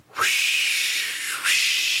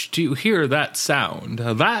do you hear that sound?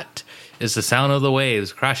 That is the sound of the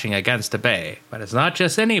waves crashing against a bay. But it's not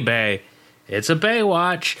just any bay. It's a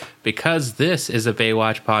Baywatch, because this is a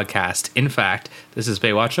Baywatch podcast. In fact, this is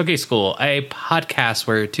Baywatch Rookie School, a podcast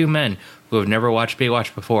where two men who have never watched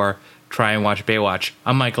Baywatch before try and watch Baywatch.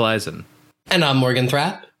 I'm Michael Eisen. And I'm Morgan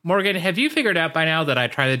Thrapp. Morgan, have you figured out by now that I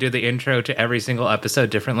try to do the intro to every single episode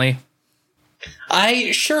differently?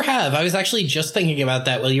 I sure have. I was actually just thinking about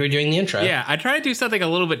that while you were doing the intro. Yeah, I try to do something a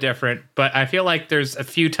little bit different, but I feel like there's a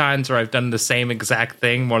few times where I've done the same exact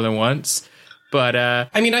thing more than once. But,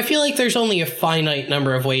 I mean, I feel like there's only a finite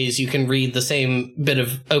number of ways you can read the same bit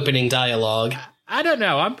of opening dialogue. I don't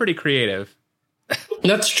know. I'm pretty creative.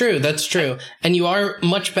 That's true. That's true. And you are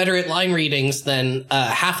much better at line readings than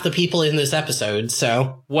half the people in this episode,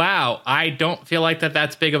 so. Wow, I don't feel like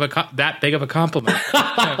that's big of a compliment.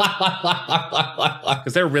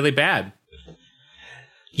 Because they're really bad.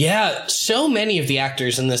 Yeah, so many of the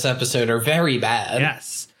actors in this episode are very bad.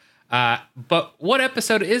 Yes. But what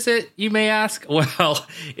episode is it, you may ask? Well,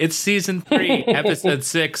 it's season 3, episode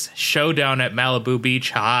 6, Showdown at Malibu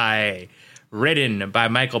Beach High. Written by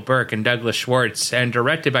Michael Burke and Douglas Schwartz, and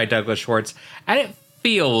directed by Douglas Schwartz. And it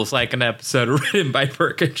feels like an episode written by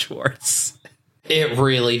Burke and Schwartz. It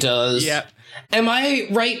really does. Yep. Am I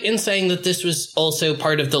right in saying that this was also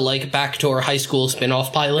part of the, Backdoor High School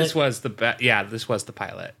spin-off pilot? This was the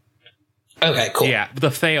pilot. Okay, cool. Yeah,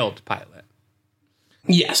 the failed pilot.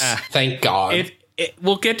 Yes, thank God.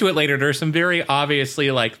 We'll get to it later. There's some very obviously,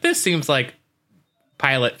 this seems like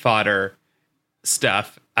pilot fodder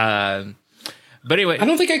stuff. But anyway, I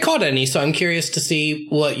don't think I caught any, so I'm curious to see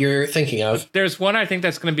what you're thinking of. There's one I think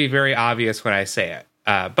that's going to be very obvious when I say it.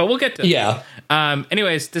 But we'll get to it. Yeah.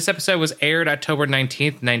 Anyways, this episode was aired October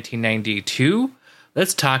 19th, 1992.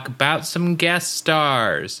 Let's talk about some guest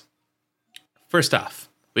stars. First off,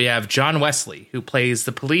 we have John Wesley, who plays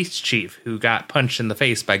the police chief who got punched in the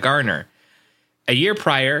face by Garner. A year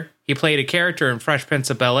prior, he played a character in Fresh Prince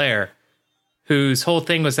of Bel-Air whose whole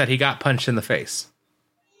thing was that he got punched in the face.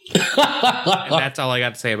 And that's all I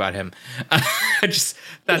got to say about him. I just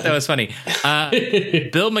thought that was funny.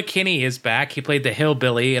 Bill McKinney is back. He played the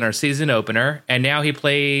hillbilly in our season opener, and now he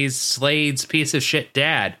plays Slade's piece of shit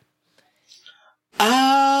dad.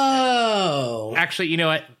 Oh. Actually, you know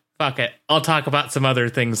what? Fuck it. I'll talk about some other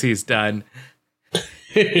things he's done.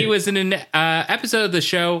 He was in an episode of the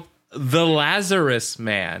show, The Lazarus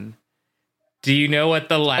Man. Do you know what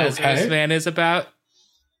The Lazarus Man is about?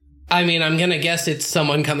 I mean, I'm going to guess it's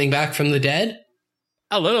someone coming back from the dead?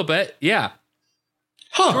 A little bit, yeah.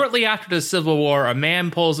 Huh. Shortly after the Civil War, a man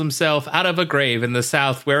pulls himself out of a grave in the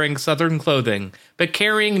South wearing Southern clothing, but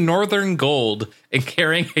carrying Northern gold and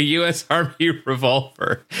carrying a U.S. Army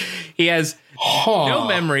revolver. He has no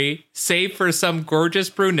memory, save for some gorgeous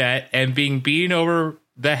brunette and being beaten over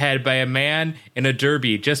the head by a man in a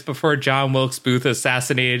derby just before John Wilkes Booth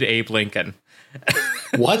assassinated Abe Lincoln.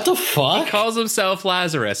 What the fuck? He calls himself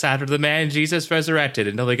Lazarus after the man Jesus resurrected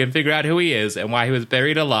until they can figure out who he is and why he was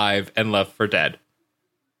buried alive and left for dead.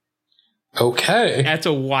 Okay. That's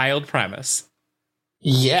a wild premise.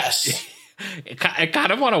 Yes. I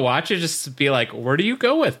kind of want to watch it just to be like, where do you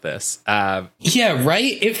go with this? Yeah,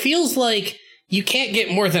 right? It feels like you can't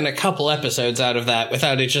get more than a couple episodes out of that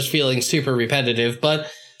without it just feeling super repetitive. But,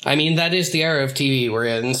 I mean, that is the era of TV we're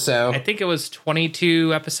in, so. I think it was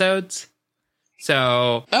 22 episodes.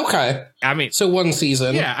 So. Okay. I mean. So one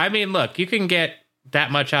season. Yeah, I mean, look, you can get that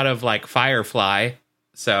much out of, Firefly.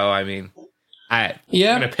 So, I mean. I'm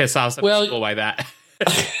going to piss off some people by that.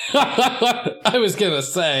 I was going to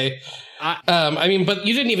say. I mean, but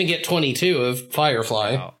you didn't even get 22 of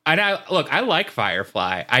Firefly. No. And I like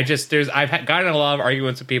Firefly. I've gotten a lot of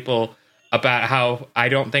arguments with people about how I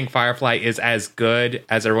don't think Firefly is as good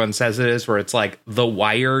as everyone says it is, where it's like The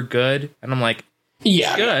Wire good. And I'm like,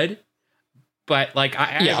 yeah, good. But I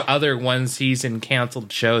have other one season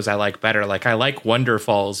canceled shows I like better. I like Wonder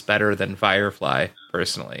Falls better than Firefly,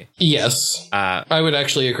 personally. Yes. I would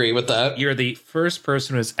actually agree with that. You're the first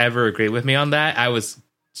person who's ever agreed with me on that. I was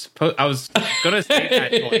going to say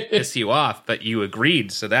that to piss you off, but you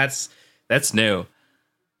agreed. So that's new.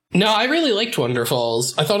 No, I really liked Wonder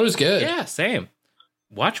Falls. I thought it was good. Yeah, same.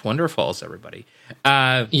 Watch Wonder Falls, everybody.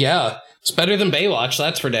 Yeah, it's better than Baywatch.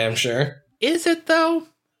 That's for damn sure. Is it though?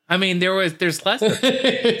 I mean, there's less of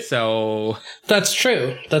it, so... That's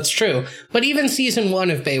true. That's true. But even season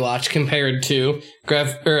 1 of Baywatch compared to...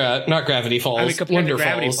 not Gravity Falls. I mean, compared to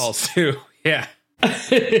Gravity Falls, too. Yeah.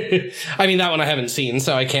 I mean, that one I haven't seen,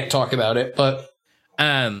 so I can't talk about it, but...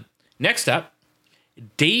 Next up,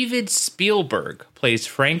 David Spielberg plays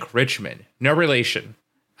Frank Richmond. No relation.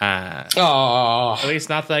 At least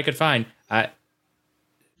not that I could find.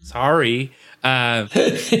 Sorry. Now,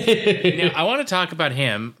 I want to talk about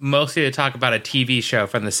him, mostly to talk about a TV show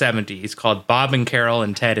from the 70s called Bob and Carol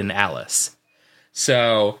and Ted and Alice.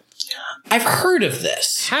 So... I've heard of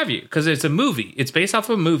this. Have you? Because it's a movie. It's based off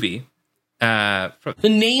of a movie. The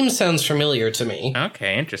name sounds familiar to me.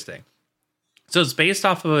 Okay, interesting. So it's based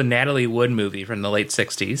off of a Natalie Wood movie from the late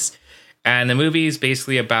 60s. And the movie is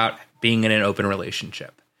basically about being in an open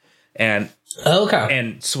relationship. And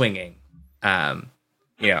swinging. Sure.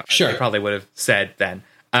 I probably would have said then.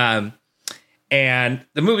 And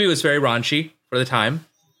the movie was very raunchy for the time.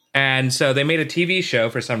 And so they made a TV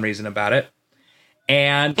show for some reason about it.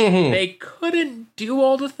 And they couldn't do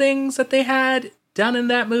all the things that they had done in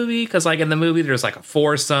that movie. Because, like, in the movie, there's, like, a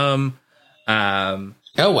foursome. Oh,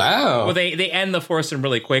 wow. Well, they end the foursome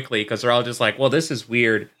really quickly because they're all just like, well, this is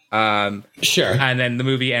weird. Sure. And then the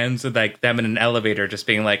movie ends with, like, them in an elevator just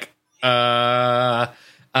being like, but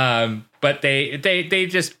they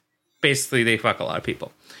just basically, they fuck a lot of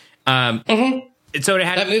people. So it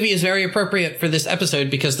had, that movie is very appropriate for this episode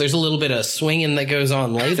because there's a little bit of swinging that goes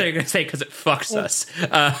on later. They're going to say because it fucks us.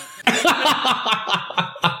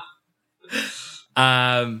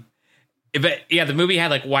 But yeah, the movie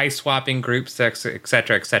had like wife swapping groups, et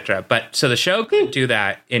cetera, et cetera. But so the show couldn't do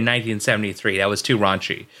that in 1973. That was too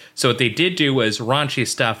raunchy. So what they did do was raunchy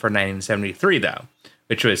stuff for 1973, though,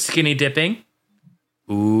 which was skinny dipping.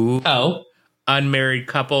 Ooh. Oh. Unmarried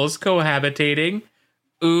couples cohabitating.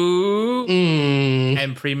 Ooh.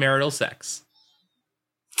 And premarital sex.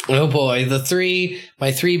 Oh boy,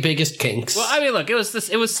 my three biggest kinks. Well, I mean, look, it was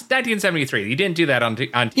 1973. You didn't do that on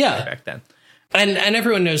TV back then. And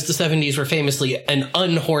everyone knows the 70s were famously an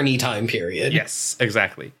unhorny time period. Yes,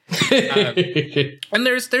 exactly. And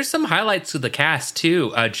there's some highlights to the cast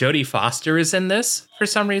too. Jodie Foster is in this for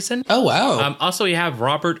some reason. Oh wow. Also, you have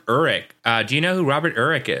Robert Urich. Do you know who Robert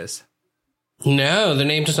Urich is? No, the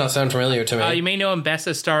name does not sound familiar to me. You may know him best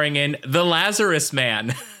as starring in The Lazarus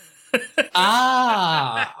Man. The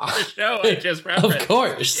show I just referenced. Of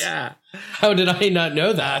course. Yeah. How did I not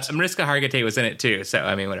know that? Mariska Hargitay was in it too, so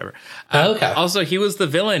I mean, whatever. Okay. Also, he was the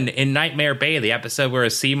villain in Nightmare Bay, the episode where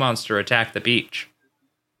a sea monster attacked the beach.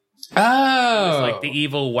 Oh. He was like the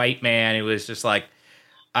evil white man who was just like,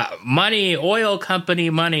 money, oil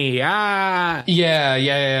company money. Yeah.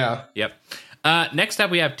 Yep. Next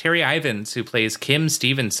up, we have Terry Ivins, who plays Kim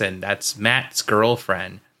Stevenson. That's Matt's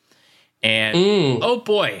girlfriend. And, oh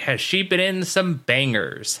boy, has she been in some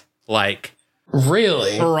bangers. Like,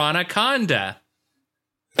 really? Piranaconda.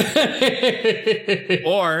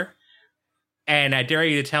 Or, and I dare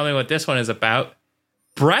you to tell me what this one is about,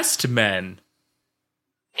 Breast Men.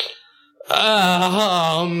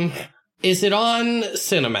 Is it on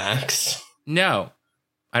Cinemax? No,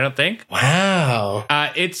 I don't think. Wow.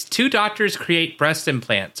 It's two doctors create breast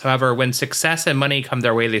implants. However, when success and money come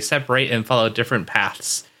their way, they separate and follow different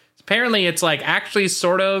paths. Apparently, it's like actually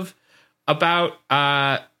sort of about,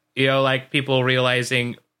 like people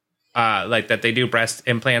realizing like that they do breast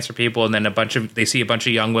implants for people. And then they see a bunch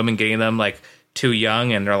of young women getting them like too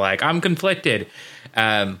young. And they're like, I'm conflicted.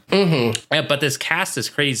 But this cast is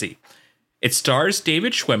crazy. It stars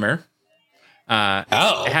David Schwimmer.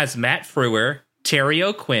 It has Matt Frewer, Terry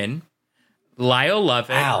O'Quinn, Lyle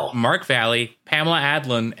Lovett, Mark Valley, Pamela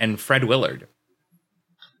Adlon, and Fred Willard.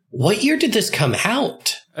 What year did this come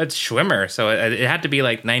out? It's Schwimmer, so it had to be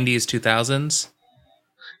like 90s, 2000s.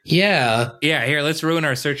 Yeah. Yeah, here, let's ruin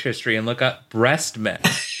our search history and look up Breast Men.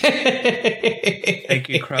 Thank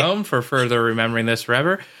you, Chrome, for further remembering this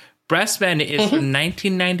forever. Breast Men is from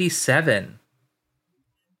 1997.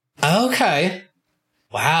 Okay.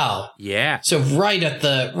 Wow. Yeah. So right at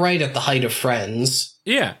the height of Friends.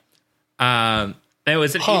 Yeah. It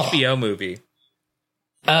was an HBO movie.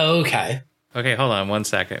 Oh, okay. Okay, hold on one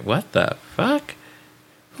second. What the fuck?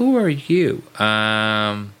 Who are you?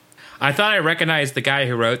 I thought I recognized the guy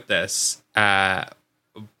who wrote this, but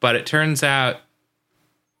it turns out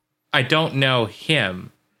I don't know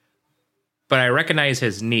him, but I recognize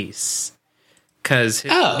his niece, because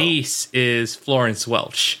his niece is Florence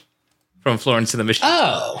Welch from Florence and the Machine.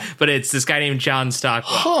 Oh. But it's this guy named John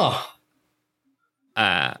Stockwell.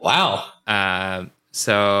 Huh. Wow.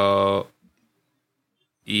 So,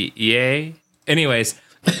 yay. Anyways,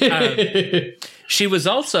 she was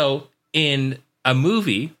also in a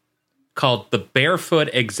movie called The Barefoot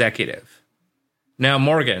Executive. Now,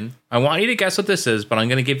 Morgan, I want you to guess what this is, but I'm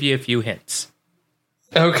going to give you a few hints.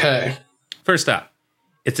 Okay. First up,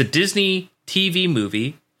 it's a Disney TV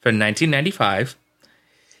movie from 1995.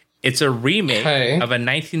 It's a remake of a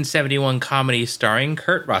 1971 comedy starring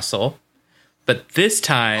Kurt Russell, but this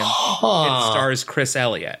time it stars Chris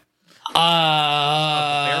Elliott. The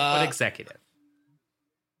Barefoot Executive.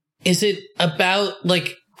 Is it about,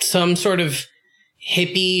 like, some sort of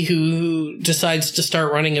hippie who decides to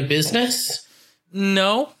start running a business?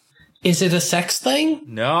 No. Is it a sex thing?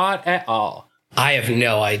 Not at all. I have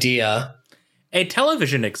no idea. A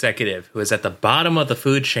television executive who is at the bottom of the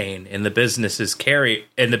food chain in the business's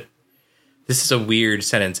this is a weird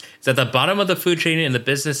sentence. It's at the bottom of the food chain in the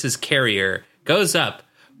business's carrier goes up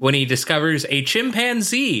when he discovers a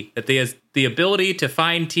chimpanzee that has the ability to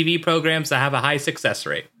find TV programs that have a high success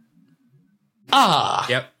rate. Ah.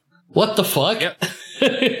 Yep. What the fuck? Yep.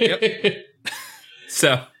 Yep.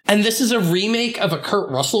 So. And this is a remake of a Kurt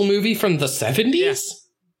Russell movie from the 70s? Yeah.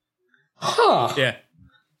 Huh. Yeah.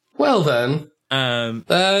 Well then.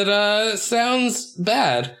 That sounds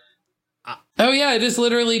bad. Oh yeah, it is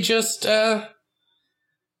literally just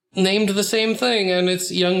named the same thing, and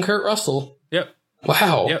it's young Kurt Russell. Yep.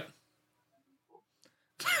 Wow. Yep.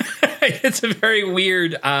 It's a very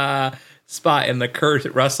weird spot in the Kurt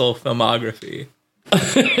Russell filmography.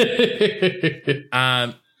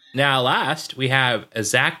 Now last, we have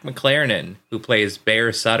Zach McLaren, who plays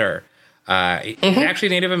Bear Sutter. He's actually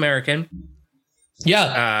Native American.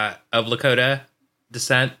 Yeah. Of Lakota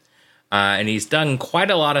descent. And he's done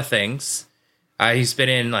quite a lot of things. He's been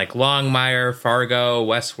in, like, Longmire, Fargo,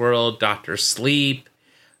 Westworld, Dr. Sleep.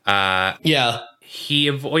 Yeah. He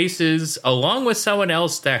voices, along with someone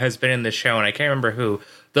else that has been in the show, and I can't remember who,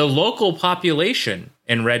 the local population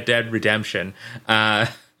in Red Dead Redemption. But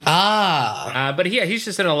yeah, he's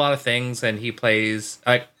just in a lot of things, and he plays,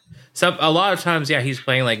 like, a lot of times, yeah, he's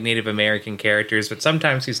playing, like, Native American characters, but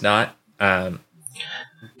sometimes he's not.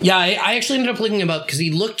 Yeah, I actually ended up looking him up because he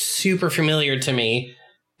looked super familiar to me,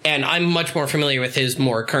 and I'm much more familiar with his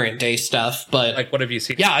more current day stuff. But like, what have you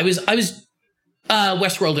seen? Yeah, I was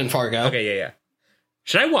Westworld and Fargo. Okay, yeah.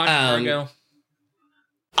 Should I watch Fargo?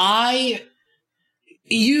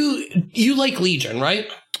 You like Legion,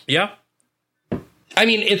 right? Yeah. I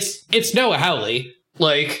mean, it's Noah Hawley,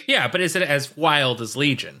 like. Yeah, but is it as wild as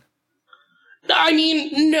Legion? I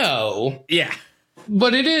mean, no. Yeah,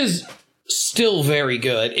 but it is still very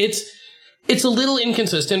good. It's a little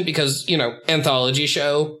inconsistent because, you know, anthology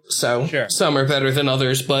show, so sure. Some are better than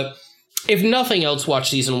others, but if nothing else, watch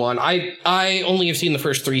season 1. I only have seen the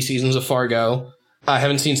first 3 seasons of Fargo. I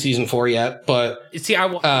haven't seen season 4 yet, but... See, I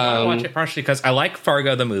want to watch it partially because I like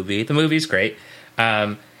Fargo the movie. The movie's great.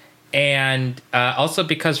 And also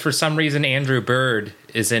because for some reason Andrew Bird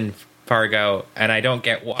is in Fargo, and I don't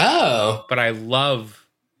get why. Oh. But I love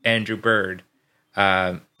Andrew Bird.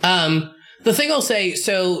 The thing I'll say,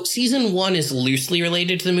 so season 1 is loosely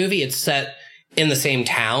related to the movie. It's set in the same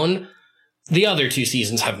town. The other 2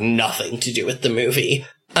 seasons have nothing to do with the movie,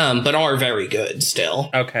 but are very good still.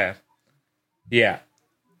 Okay. Yeah.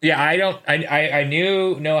 Yeah, I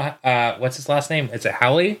knew Noah, what's his last name? Is it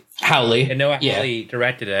Hawley? Hawley. And Noah Hawley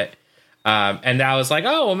directed it. And I was like,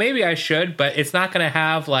 oh, well, maybe I should, but it's not going to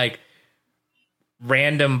have, like,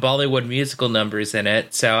 random Bollywood musical numbers in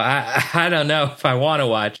it, so I don't know if I want to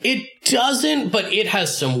watch. It doesn't, but it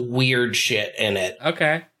has some weird shit in it.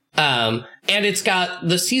 Okay. And it's got,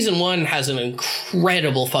 the season 1 has an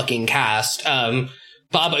incredible fucking cast. Bob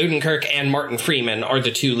Odenkirk and Martin Freeman are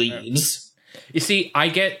the 2 leads. You see,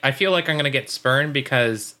 I feel like I'm going to get spurned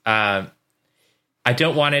because I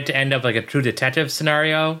don't want it to end up like a True Detective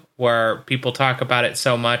scenario where people talk about it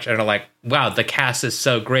so much and are like, wow, the cast is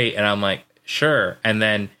so great, and I'm like, sure. And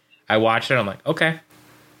then I watched it. I'm like, okay.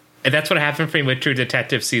 And that's what happened for me with True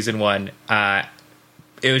Detective season 1.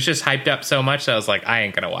 It was just hyped up so much that I was like, I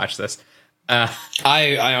ain't gonna watch this.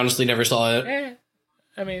 I honestly never saw it.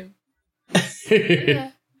 I mean,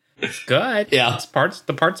 it's good. Yeah,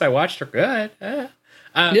 the parts I watched are good.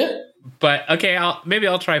 Yeah. But okay, maybe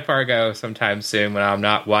I'll try Fargo sometime soon when I'm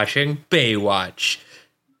not watching Baywatch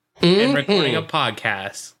and recording a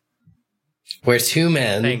podcast. We're 2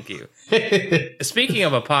 men. Thank you. Speaking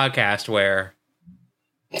of a podcast where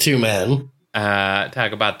 2 men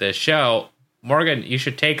talk about this show, Morgan, you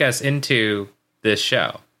should take us into this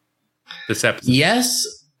show, this episode.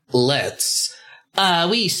 Yes, let's.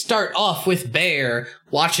 We start off with Bear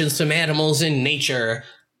watching some animals in nature,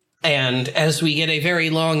 and as we get a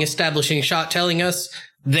very long establishing shot telling us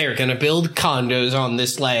they're gonna build condos on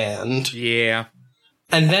this land. Yeah.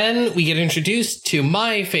 And then we get introduced to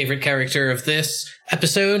my favorite character of this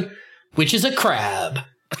episode, which is a crab,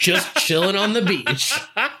 just chilling on the beach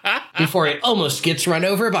before it almost gets run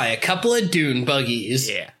over by a couple of dune buggies.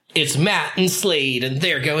 Yeah. It's Matt and Slade, and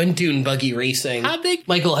they're going dune buggy racing. How'd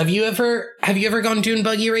Michael, have you ever gone dune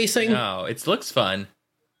buggy racing? No, it looks fun.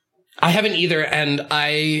 I haven't either, and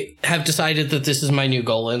I have decided that this is my new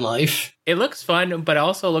goal in life. It looks fun, but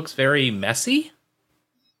also looks very messy.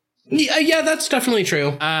 Yeah, that's definitely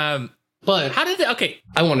true. But how did they, okay,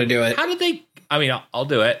 I want to do it. how did they, I mean, I'll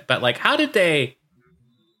do it, but like, how did they,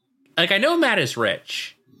 like, I know Matt is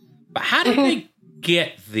rich, but how did they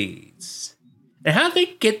get these? And how did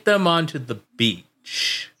they get them onto the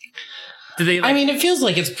beach? Did they, I mean, it feels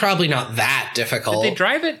like it's probably not that difficult. did they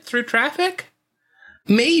drive it through traffic?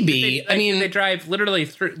 Maybe. I mean, they drive literally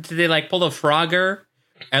through, did they like pull a Frogger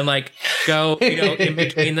and like go, in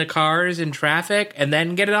between the cars in traffic and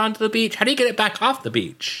then get it onto the beach? How do you get it back off the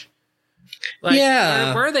beach? Like,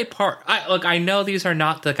 yeah. where are they parked? Look, I know these are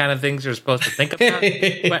not the kind of things you're supposed to think about,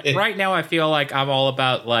 but right now I feel like I'm all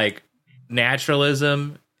about like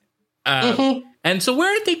naturalism. And so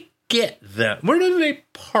where did they get them? Where did they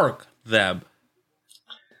park them?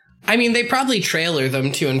 I mean, they probably trailer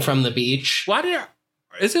them to and from the beach.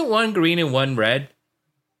 Isn't one green and one red?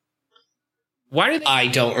 Why did I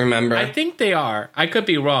don't remember. I think they are. I could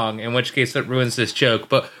be wrong, in which case that ruins this joke.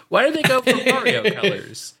 But why did they go for Mario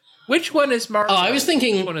colors? Which one is Mario? Oh, I was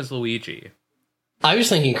thinking. Which one is Luigi? I was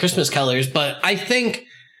thinking Christmas colors, but I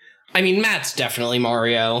mean, Matt's definitely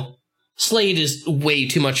Mario. Slade is way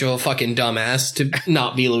too much of a fucking dumbass to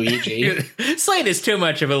not be Luigi. Slade is too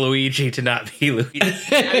much of a Luigi to not be Luigi.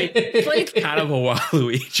 I mean, Slade's kind of a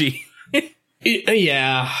Waluigi.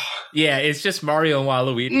 Yeah. Yeah, it's just Mario and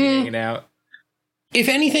Waluigi hanging out. If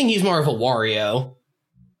anything, he's more of a Wario.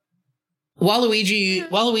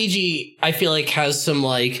 Waluigi, I feel like has some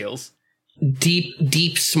like Kills.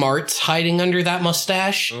 deep smarts hiding under that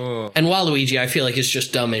mustache. Ooh. And Waluigi, I feel like is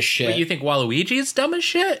just dumb as shit. But you think Waluigi is dumb as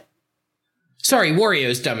shit? Sorry,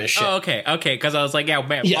 Wario's dumb as shit. Oh, okay, because I was like, yeah,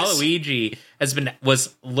 man, Yes. Waluigi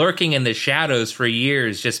was lurking in the shadows for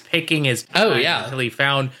years, just picking his until he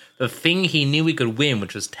found the thing he knew he could win,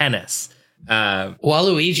 which was tennis.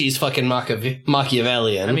 Waluigi's fucking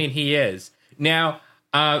Machiavellian. I mean, he is. Now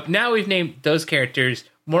we've named those characters.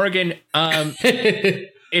 Morgan,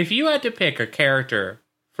 if you had to pick a character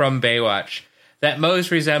from Baywatch that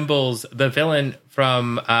most resembles the villain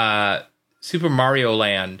from Super Mario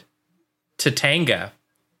Land, Tatanga,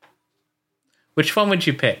 which one would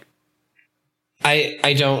you pick?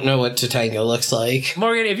 I don't know what Tatanga looks like.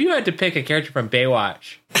 Morgan, if you had to pick a character from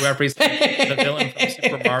Baywatch who represents the villain from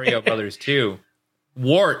Super Mario Brothers 2,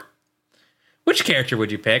 Wart, which character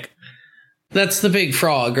would you pick? That's the big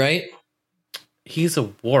frog, right? He's a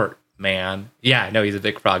wart, man. Yeah, no, he's a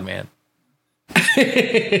big frog man.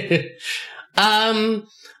 I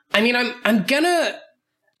mean, I'm gonna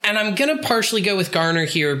partially go with Garner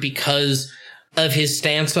here because of his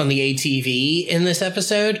stance on the ATV in this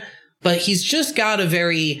episode, but he's just got a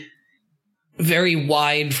very, very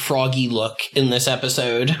wide froggy look in this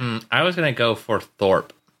episode. I was gonna go for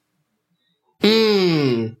Thorpe.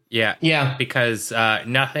 Yeah, because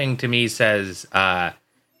nothing to me says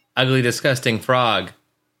ugly, disgusting frog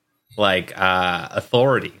like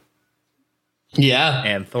authority. Yeah,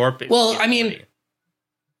 and Thorpe. Well, I mean,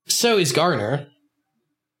 so is Garner.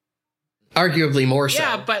 Arguably more so.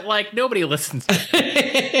 Yeah, but like nobody listens to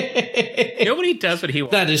him. Nobody does what he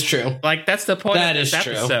wants. That is true. Like that's the point of this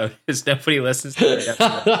episode is nobody listens to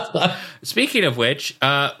it. Speaking of which,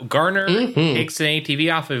 Garner takes an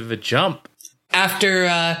ATV off of a jump.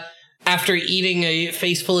 After eating a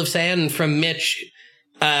face full of sand from Mitch,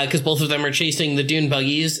 because both of them are chasing the dune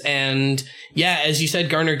buggies, and yeah, as you said,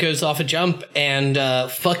 Garner goes off a jump and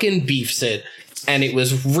fucking beefs it, and it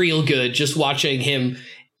was real good just watching him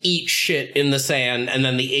eat shit in the sand, and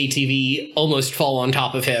then the ATV almost fall on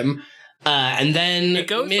top of him, and then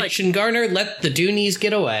Mitch and Garner let the Doonies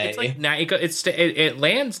get away. It's like it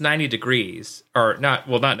lands 90 degrees, or not?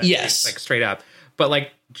 Well, not 90 degrees, like straight up, but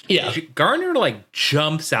like Garner like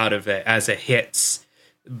jumps out of it as it hits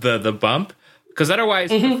the bump, because otherwise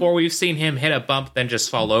before we've seen him hit a bump then just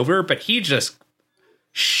fall over, but he just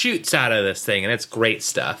shoots out of this thing, and it's great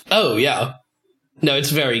stuff. Oh yeah, no, it's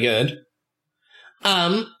very good.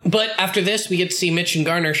 But after this, we get to see Mitch and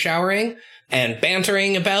Garner showering and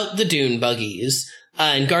bantering about the dune buggies.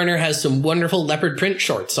 And Garner has some wonderful leopard print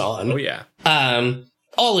shorts on. Oh, yeah.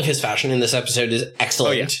 All of his fashion in this episode is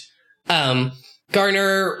excellent. Oh, yeah.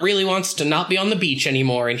 Garner really wants to not be on the beach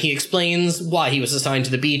anymore, and he explains why he was assigned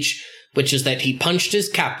to the beach, which is that he punched his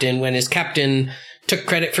captain when his captain took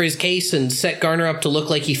credit for his case and set Garner up to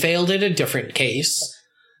look like he failed at a different case.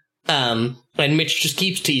 And Mitch just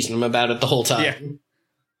keeps teasing him about it the whole time.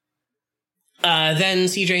 Yeah. Then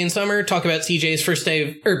CJ and Summer talk about Summer's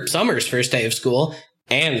first day of school,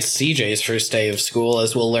 and CJ's first day of school,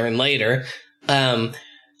 as we'll learn later.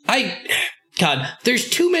 There's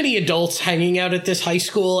too many adults hanging out at this high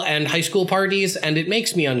school and high school parties, and it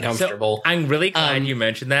makes me uncomfortable. So I'm really glad you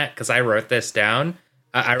mentioned that, because I wrote this down.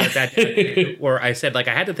 I wrote that down where I said, like,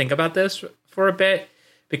 I had to think about this for a bit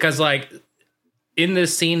because, like, in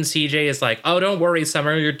this scene, CJ is like, oh, don't worry,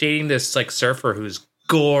 Summer, you're dating this, like, surfer who's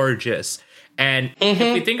gorgeous. And if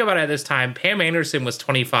we think about it at this time, Pam Anderson was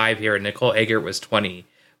 25 here and Nicole Eggert was 20.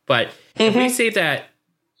 But if we say that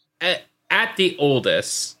at the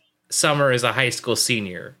oldest, Summer is a high school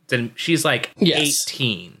senior, then she's like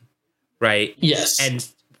 18, right? Yes. And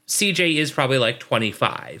CJ is probably like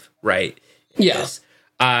 25, right? Yes.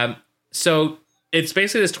 So it's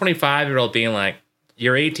basically this 25-year-old being like,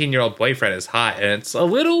 your 18-year-old boyfriend is hot, and it's a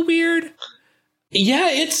little weird. Yeah,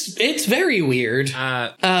 it's very weird.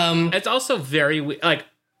 It's also very like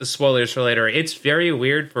the spoilers for later. It's very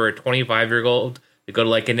weird for a 25-year-old to go to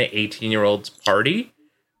like an 18-year-old's party.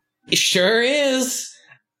 It sure is.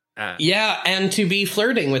 Yeah, and to be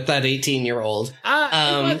flirting with that 18-year-old.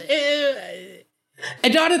 And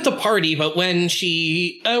not at the party, but when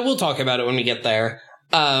she... we'll talk about it when we get there.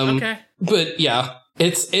 Okay. But yeah,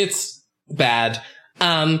 it's bad.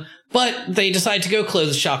 But they decide to go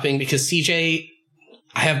clothes shopping because CJ...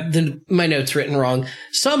 I have my notes written wrong.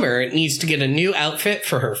 Summer needs to get a new outfit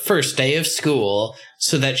for her first day of school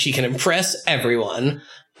so that she can impress everyone.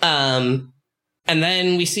 And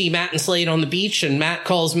then we see Matt and Slade on the beach, and Matt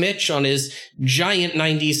calls Mitch on his giant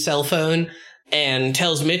 90s cell phone and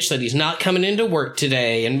tells Mitch that he's not coming into work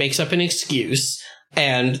today and makes up an excuse.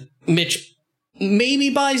 And Mitch maybe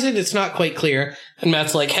buys it. It's not quite clear. And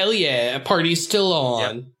Matt's like, hell yeah, party's still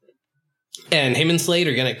on. Yep. And him and Slade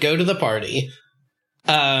are going to go to the party.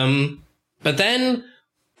 But then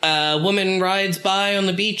a woman rides by on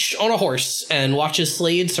the beach on a horse and watches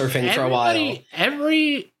Slade surfing for a while.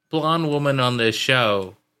 Every blonde woman on this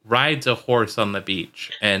show rides a horse on the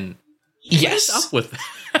beach, and what's up with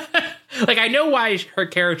that? Like, I know why her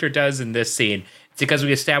character does in this scene. It's because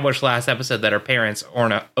we established last episode that her parents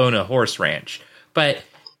own a horse ranch. But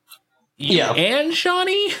you and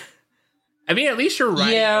Shawnee, I mean, at least you're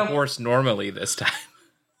riding a horse normally this time.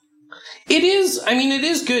 It is, I mean, it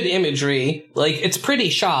is good imagery. Like, it's pretty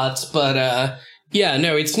shots, but,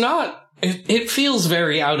 no, it's not, it feels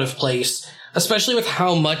very out of place, especially with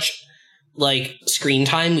how much, like, screen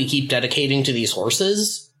time we keep dedicating to these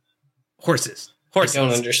horses. Horses. I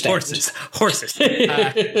don't understand. Horses.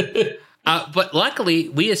 But luckily,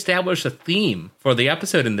 we established a theme for the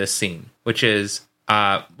episode in this scene, which is,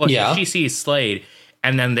 she sees Slade,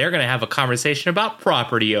 and then they're going to have a conversation about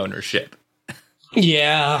property ownership.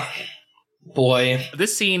 Yeah. Boy.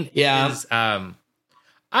 This scene is, I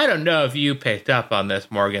don't know if you picked up on this,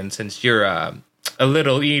 Morgan, since you're a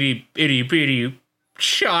little itty-bitty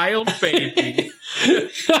child baby.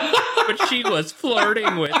 But she was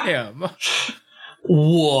flirting with him.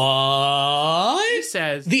 What? He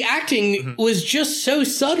says... The acting was just so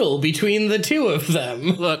subtle between the two of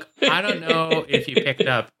them. Look, I don't know if you picked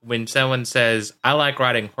up when someone says, I like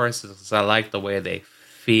riding horses because I like the way they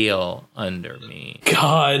feel under me.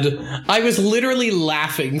 God, I was literally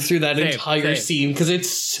laughing through that entire scene because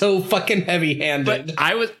it's so fucking heavy-handed. But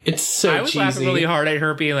it's so I was cheesy. Laughing really hard at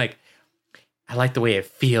her being like, I like the way it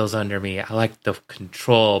feels under me. I like the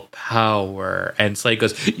control power. And Slade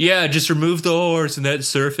goes, yeah, just remove the horse and that's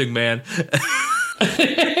surfing, man.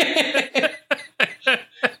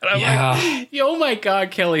 Yeah. Like, oh my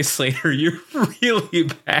God, Kelly Slater, you're really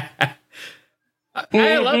bad.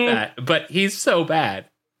 I love that, but he's so bad.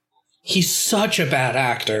 He's such a bad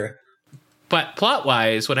actor. But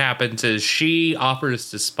plot-wise, what happens is she offers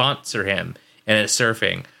to sponsor him in his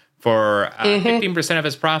surfing for 15% of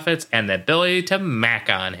his profits and the ability to mac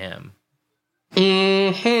on him.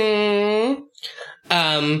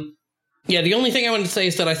 Yeah, the only thing I wanted to say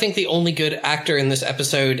is that I think the only good actor in this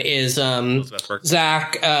episode is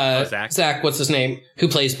Zach. Zach, what's his name? Who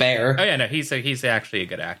plays Bear. Oh, yeah, no, he's actually a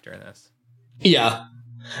good actor in this. Yeah.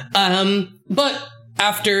 But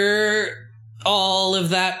after all of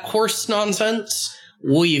that horse nonsense,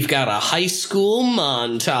 we've got a high school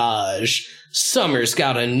montage. Summer's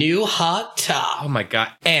got a new hot top. Oh my God.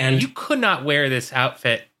 And you could not wear this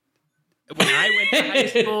outfit. When I went to high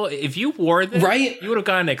school, if you wore this, you would have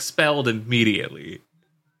gotten expelled immediately.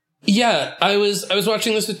 Yeah, I was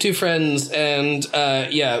watching this with two friends, and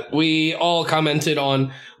we all commented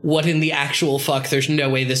on what in the actual fuck, there's no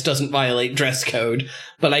way this doesn't violate dress code.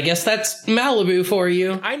 But I guess that's Malibu for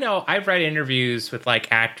you. I know, I've read interviews with,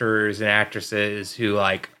 like, actors and actresses who,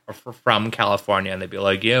 like, are from California, and they'd be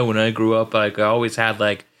like, yeah, when I grew up, like, I always had,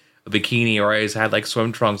 like, a bikini, or I always had, like,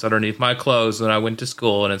 swim trunks underneath my clothes when I went to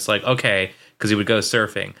school, and it's like, okay, because he would go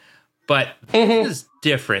surfing. But this is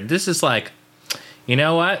different. This is like, you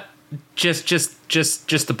know what? Just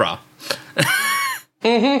the bra.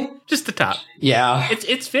 Just the top. Yeah.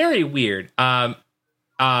 It's very weird.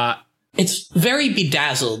 It's very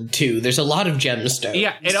bedazzled, too. There's a lot of gemstones.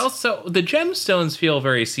 Yeah, it also, the gemstones feel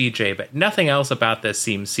very CJ, but nothing else about this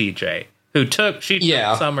seems CJ, who took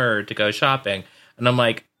Summer to go shopping. And I'm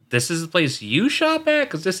like, this is the place you shop at?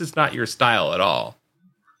 Because this is not your style at all.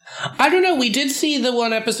 I don't know. We did see the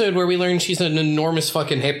one episode where we learned she's an enormous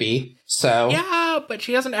fucking hippie, so... Yeah, but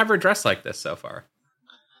she hasn't ever dressed like this so far.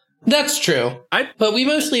 That's true. But we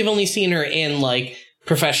mostly have only seen her in, like,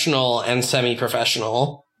 professional and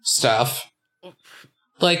semi-professional stuff.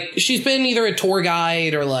 Like, she's been either a tour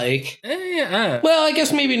guide or, like... Well, I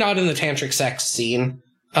guess maybe not in the tantric sex scene.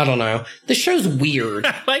 I don't know. This show's weird.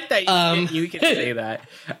 I like that you can say that.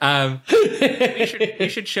 You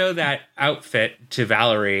should show that outfit to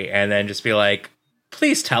Valerie and then just be like,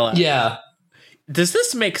 please tell us. Yeah. Does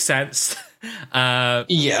this make sense?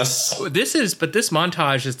 Yes. But this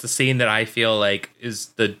montage is the scene that I feel like is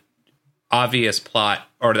the obvious plot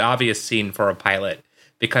or the obvious scene for a pilot.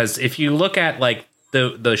 Because if you look at like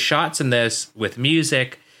the shots in this with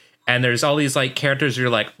music, and there's all these like characters who are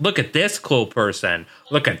like, look at this cool person,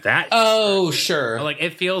 look at that. Oh, person. Sure. Like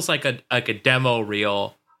it feels like a demo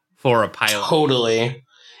reel for a pilot. Totally.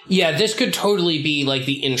 Yeah, this could totally be like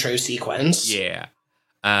the intro sequence. Yeah.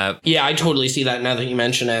 Yeah, I totally see that now that you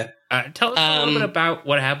mention it. Tell us a little bit about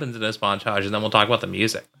what happens in this montage, and then we'll talk about the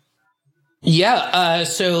music. Yeah,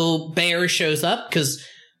 so Bear shows up because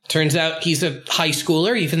turns out he's a high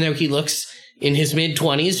schooler, even though he looks in his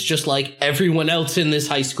mid-20s, just like everyone else in this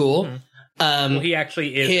high school. Mm-hmm. Well, he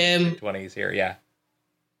actually is in his 20s here, yeah.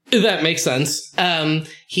 That makes sense.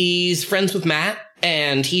 He's friends with Matt,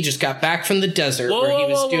 and he just got back from the desert where he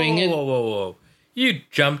was doing it. Whoa. You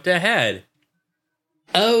jumped ahead.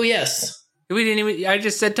 Oh, yes. We didn't even... I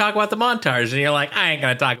just said talk about the montage, and you're like, I ain't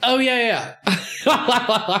gonna talk about it. Oh, yeah.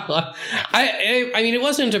 I mean, it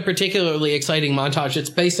wasn't a particularly exciting montage. It's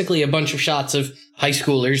basically a bunch of shots of high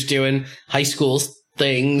schoolers doing high school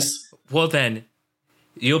things. Well, then,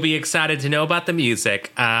 you'll be excited to know about the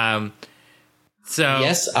music. So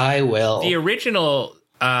yes, I will. The original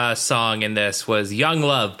song in this was Young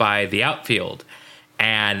Love by The Outfield,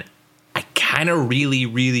 and I kind of really,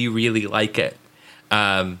 really, really like it.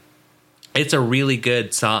 It's a really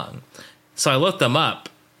good song. So I looked them up,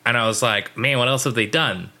 and I was like, man, what else have they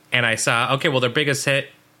done? And I saw, okay, well, their biggest hit,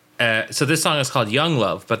 so this song is called Young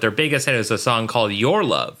Love, but their biggest hit is a song called Your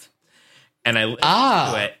Love. And I listened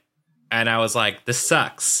to it, and I was like, this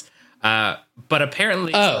sucks. But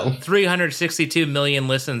apparently 362 million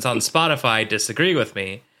listens on Spotify disagree with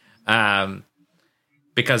me,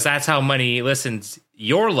 because that's how many listens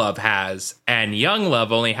Your Love has, and Young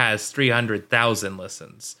Love only has 300,000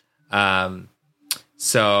 listens.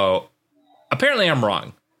 So apparently I'm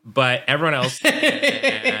wrong, but everyone else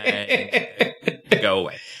go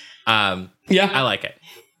away. Yeah, I like it.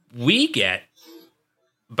 We get,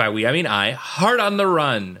 by we I mean I, Heart on the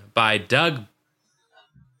Run by Doug,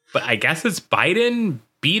 but I guess it's Beaton.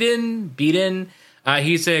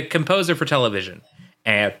 He's a composer for television,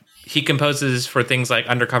 and he composes for things like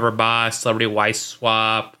Undercover Boss, Celebrity Wife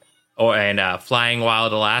Swap, and Flying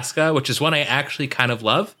Wild Alaska, which is one I actually kind of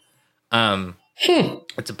love.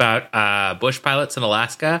 It's about bush pilots in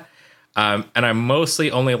Alaska, and I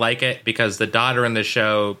mostly only like it because the daughter in the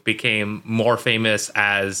show became more famous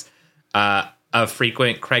as a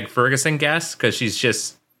frequent Craig Ferguson guest because she's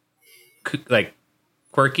just like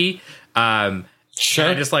quirky. Sure,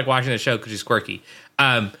 I just like watching the show because she's quirky.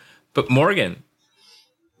 But Morgan,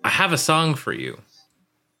 I have a song for you.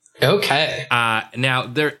 Okay.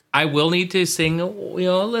 Now I will need to sing a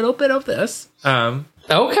little bit of this.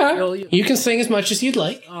 Okay. You can sing as much as you'd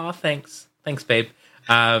like. Oh, thanks, babe.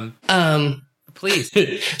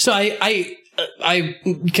 Please. So I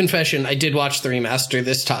confession, I did watch the remaster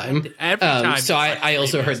this time. Every time. So I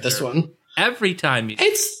also heard this one. Every time.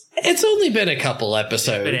 It's only been a couple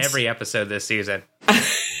episodes. It's been every episode this season.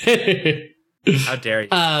 How dare you?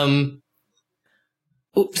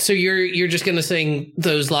 So you're just gonna sing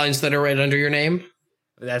those lines that are right under your name?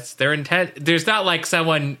 That's their intent. There's not like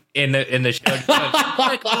someone in the show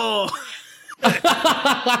like, oh.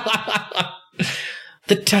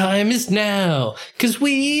 The time is now, 'cause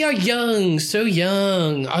we are young, so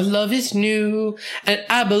young. Our love is new, and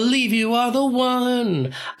I believe you are the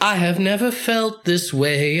one. I have never felt this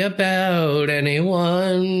way about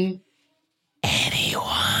anyone.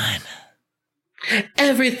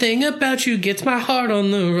 Everything about you gets my heart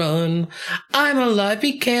on the run. I'm alive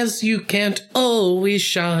because you can't always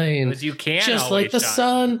shine. Because you can just always like the shine.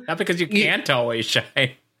 sun. Not because you can't always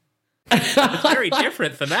shine. It's very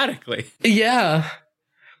different thematically. Yeah.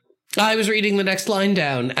 I was reading the next line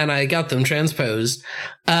down, and I got them transposed.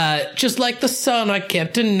 Just like the sun, I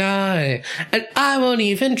can't deny, and I won't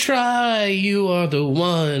even try. You are the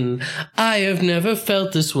one. I have never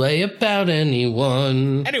felt this way about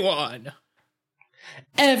anyone. Anyone.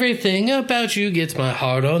 Everything about you gets my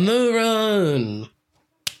heart on the run.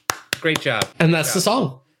 Great job. And that's the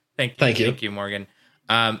song. Thank you. Thank you. Thank you, Morgan.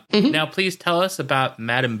 Now, please tell us about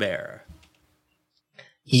Madame Bear.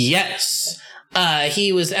 Yes.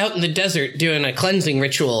 He was out in the desert doing a cleansing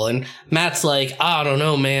ritual, and Matt's like, I don't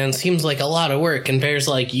know, man, seems like a lot of work. And Bear's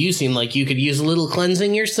like, you seem like you could use a little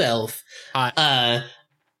cleansing yourself. Hot.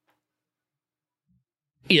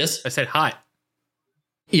 Yes. I said hot.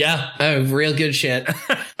 Yeah, real good shit.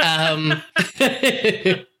 But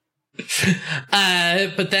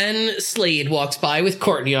then Slade walks by with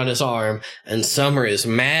Courtney on his arm, and Summer is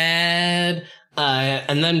mad.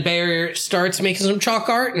 And then Bear starts making some chalk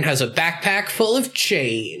art and has a backpack full of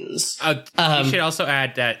chains. You should also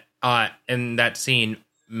add that in that scene,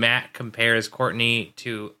 Matt compares Courtney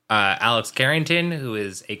to Alex Carrington, who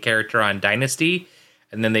is a character on Dynasty.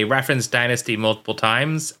 And then they reference Dynasty multiple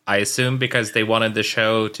times, I assume because they wanted the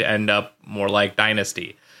show to end up more like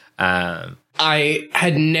Dynasty. I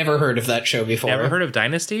had never heard of that show before. Never heard of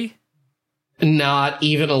Dynasty? Not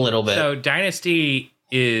even a little bit. So Dynasty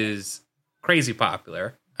is crazy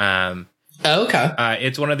popular. Okay.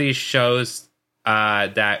 It's one of these shows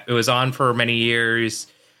that it was on for many years.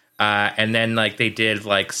 And then like they did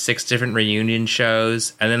like 6 different reunion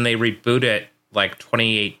shows. And then they reboot it like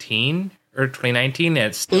 2018 or 2019. And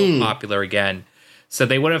it's still popular again. So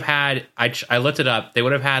they would have had, I looked it up. They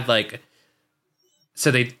would have had like, so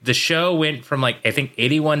the show went from like, I think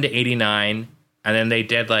 81 to 89. And then they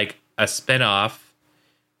did like a spinoff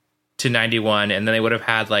to 91, and then they would have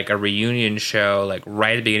had like a reunion show like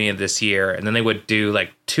right at the beginning of this year, and then they would do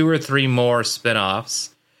like 2 or 3 more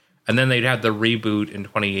spinoffs, and then they'd have the reboot in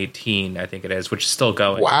 2018, I think it is, which is still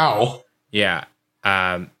going. Wow. Yeah.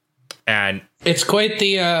 And it's quite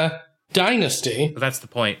the dynasty. That's the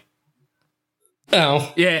point.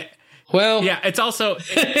 Oh. Yeah. Well. Yeah, it's also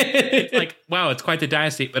it's like, wow, it's quite the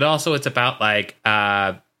dynasty, but also it's about like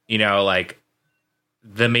like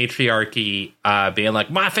the matriarchy being like,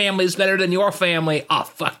 my family's better than your family. Oh,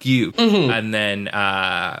 fuck you. Mm-hmm. And then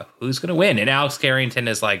who's going to win? And Alex Carrington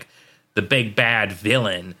is like the big bad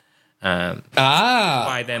villain.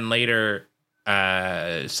 Why then later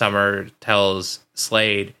Summer tells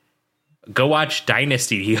Slade, go watch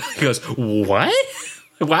Dynasty. He goes, what?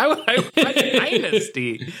 Why would I watch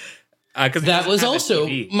Dynasty? That was also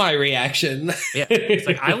my reaction. Yeah, it's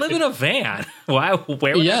like, I live in a van. Where would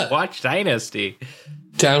I watch Dynasty?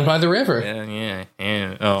 Down by the river. Yeah.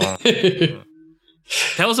 Oh.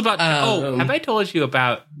 Tell us about... have I told you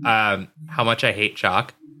about how much I hate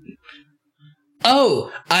chalk?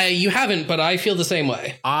 Oh, you haven't, but I feel the same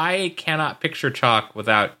way. I chalk picture chalk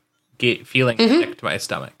without feeling sick to my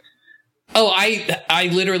stomach. Oh, I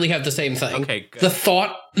literally have the same thing. Okay, good. The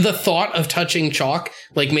thought of touching chalk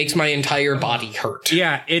like makes my entire body hurt.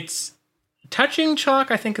 Yeah, it's touching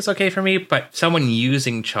chalk I think is okay for me, but someone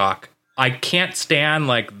using chalk, I can't stand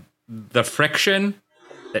like the friction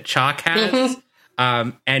that chalk has.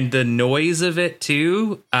 And the noise of it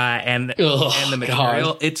too, and the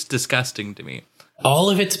material. God. It's disgusting to me. All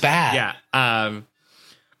of it's bad. Yeah.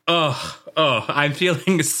 I'm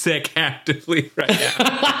feeling sick actively right now.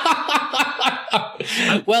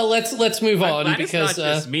 Well, let's move on because it's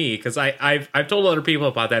not just me, because I've told other people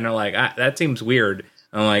about that and they're like, that seems weird.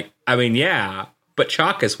 I'm like, I mean, yeah, but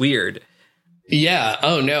chalk is weird. Yeah.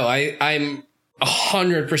 Oh no, I'm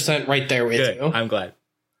 100% right there with Good. you. I'm glad.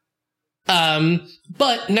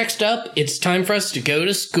 But next up, it's time for us to go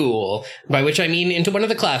to school, by which I mean into one of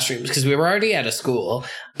the classrooms, because we were already at a school.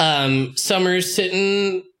 Summer's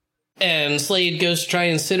sitting, and Slade goes to try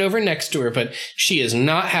and sit over next to her, but she is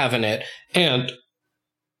not having it. And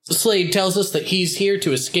Slade tells us that he's here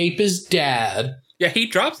to escape his dad. Yeah, he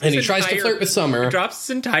drops and he tries to flirt with Summer. He drops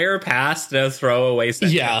his entire past in a throwaway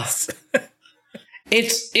sentence. Yeah.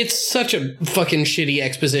 It's such a fucking shitty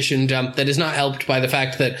exposition dump that is not helped by the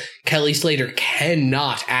fact that Kelly Slater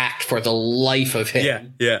cannot act for the life of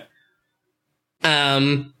him. Yeah.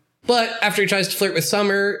 But after he tries to flirt with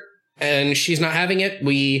Summer and she's not having it,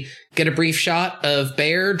 we get a brief shot of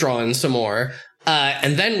Bear drawing some more.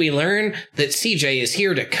 And then we learn that CJ is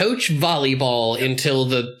here to coach volleyball until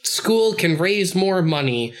the school can raise more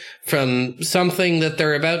money from something that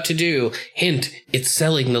they're about to do. Hint, it's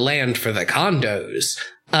selling the land for the condos.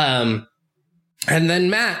 And then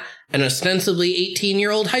Matt, an ostensibly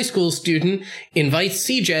 18-year-old high school student, invites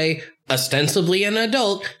CJ ostensibly an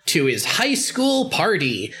adult, to his high school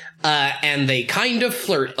party. And they kind of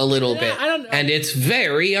flirt a little bit. I don't know. And it's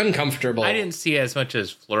very uncomfortable. I didn't see as much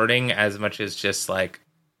as flirting as much as just like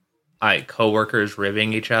coworkers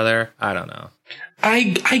ribbing each other. I don't know.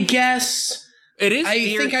 I guess it is. I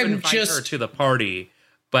weird think to I'm invite just her to the party,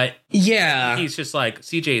 but yeah. he's just like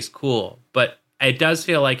CJ's cool, but it does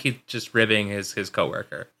feel like he's just ribbing his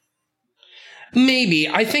coworker. Maybe.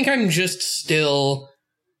 I think I'm just still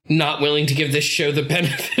not willing to give this show the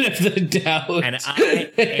benefit of the doubt. And I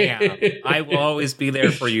am. I will always be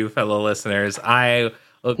there for you, fellow listeners.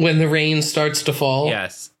 When the rain starts to fall.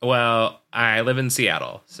 Yes. Well, I live in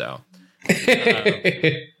Seattle, so and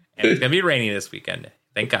it's gonna be rainy this weekend.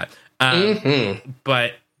 Thank God.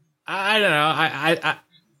 But I don't know.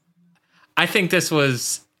 I think this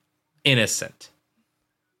was innocent.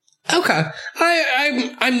 Okay,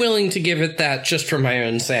 I'm willing to give it that just for my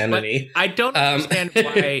own sanity. But I don't understand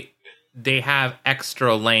why they have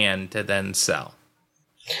extra land to then sell.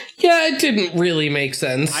 Yeah, it didn't really make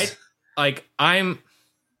sense. I'm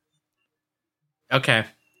okay.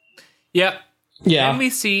 Yep. Yeah. Let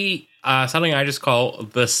me see something I just call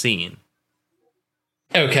the scene,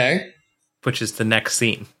 Okay. which is the next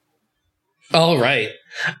scene. All right.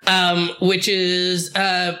 Which is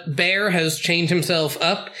Bear has chained himself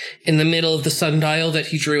up in the middle of the sundial that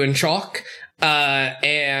he drew in chalk.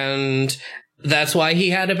 And that's why he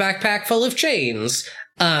had a backpack full of chains.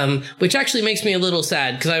 Which actually makes me a little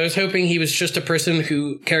sad because I was hoping he was just a person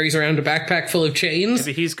who carries around a backpack full of chains.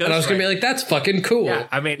 Maybe he's Ghost and I was going to be Rider. like, that's fucking cool. Yeah,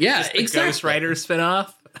 I mean, yeah, is this the exactly. Ghost Rider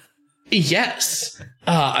spinoff. Yes.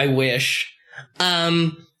 I wish.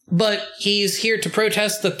 But he's here to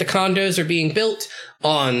protest that the condos are being built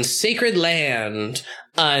on sacred land.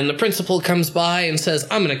 And the principal comes by and says,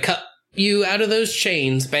 I'm going to cut you out of those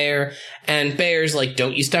chains, Bear. And Bear's like,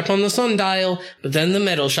 don't you step on the sundial. But then the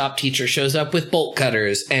metal shop teacher shows up with bolt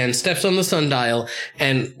cutters and steps on the sundial.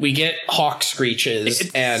 And we get hawk screeches.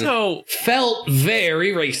 Felt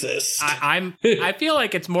very racist. I feel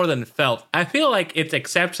like it's more than felt. I feel like it's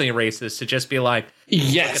exceptionally racist to just be like,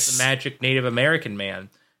 yes, look at the magic Native American man.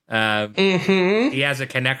 He has a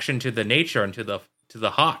connection to the nature and to the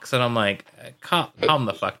hawks, and I'm like, calm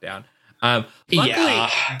the fuck down. Luckily,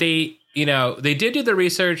 they did do the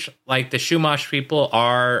research. Like the Chumash people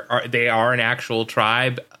are an actual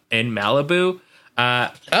tribe in Malibu.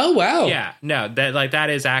 Oh wow, yeah, no, that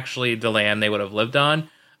is actually the land they would have lived on.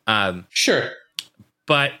 Sure,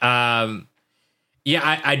 but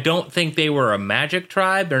yeah, I don't think they were a magic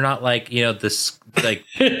tribe. They're not like this like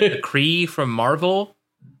the Kree from Marvel.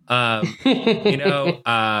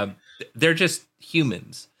 They're just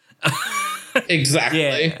humans.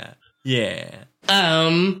 Exactly. Yeah.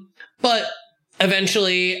 But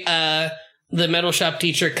eventually, the metal shop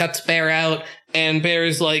teacher cuts Bear out, and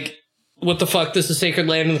Bear's like, what the fuck, this is sacred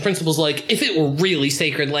land? And the principal's like, if it were really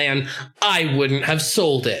sacred land, I wouldn't have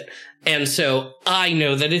sold it. And so I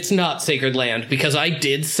know that it's not sacred land because I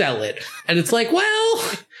did sell it. And it's like,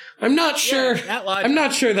 well, I'm not sure. I'm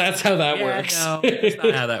not sure that's how that works. No, that's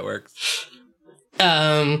not how that works.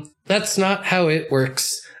 That's not how it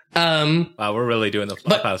works. Wow, we're really doing the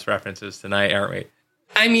Flophouse references tonight, aren't we?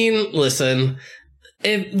 I mean, listen,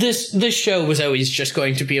 this show was always just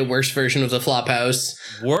going to be a worse version of the Flophouse.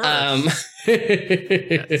 Worse.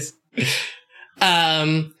 Yes.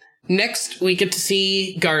 Next, we get to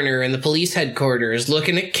see Garner in the police headquarters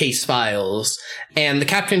looking at case files. And the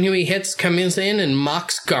captain who he hits comes in and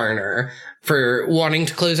mocks Garner for wanting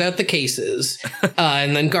to close out the cases.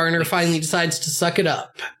 And then Garner finally decides to suck it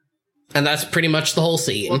up. And that's pretty much the whole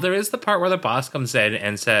scene. Well, there is the part where the boss comes in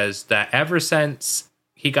and says that ever since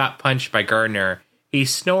he got punched by Gardner, he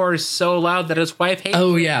snores so loud that his wife hates him.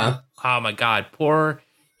 Oh, yeah. Oh, my God. Poor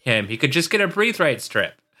him. He could just get a breathe right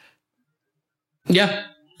strip. Yeah.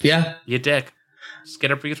 Yeah. You dick. Just get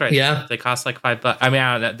a breathe right Yeah. strip. They cost like $5. I mean,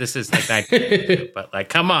 I don't know. This is like 19, but like,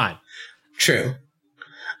 come on. True.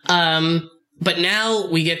 But now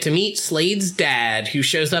we get to meet Slade's dad, who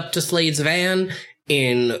shows up to Slade's van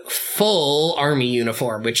in full army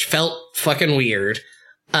uniform, which felt fucking weird.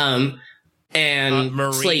 And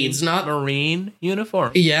Slade's not Marine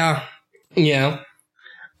uniform. Yeah.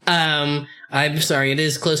 I'm sorry, it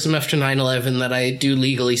is close enough to 9/11 that I do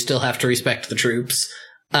legally still have to respect the troops.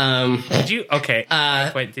 Did you? Okay.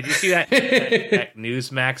 Wait, did you see that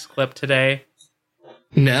Newsmax clip today?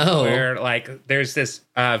 No. Where like there's this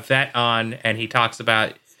vet on, and he talks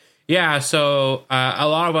about, so a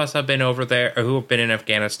lot of us have been over there, or who have been in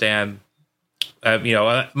Afghanistan,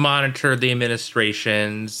 monitored the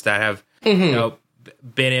administrations that have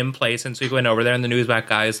been in place since we went over there. And the Newsmax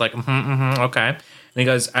guy is like, okay. And he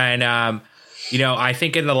goes, and I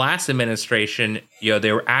think in the last administration,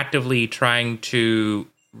 they were actively trying to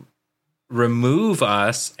remove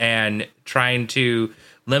us and trying to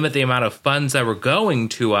limit the amount of funds that were going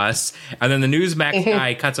to us. And then the Newsmax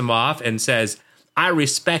guy cuts him off and says, I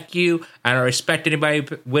respect you and I respect anybody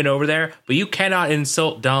who went over there, but you cannot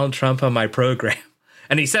insult Donald Trump on my program.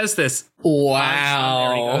 And he says this.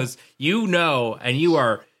 Wow. He goes, and you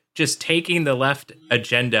are just taking the left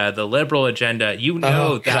agenda, the liberal agenda.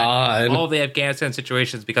 That all the Afghanistan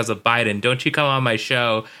situations because of Biden. Don't you come on my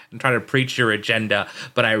show and try to preach your agenda,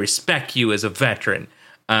 but I respect you as a veteran.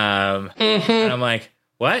 And I'm like,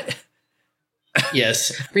 what?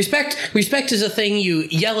 Yes. Respect is a thing you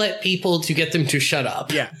yell at people to get them to shut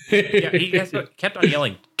up. Yeah. He kept on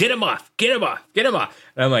yelling, get him off. And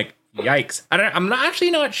I'm like, yikes. I'm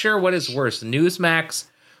not sure what is worse, Newsmax,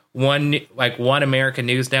 One American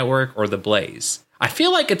News Network, or The Blaze. I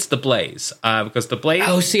feel like it's The Blaze, because The Blaze...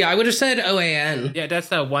 Oh, see, I would have said OAN. Yeah, that's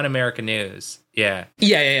the One American News. Yeah.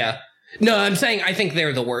 Yeah. No, I'm saying I think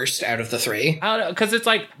they're the worst out of the three. I don't know, because it's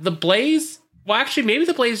like The Blaze... Well, actually, maybe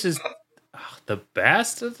The Blaze is the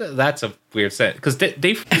best? That's a weird sentence. Because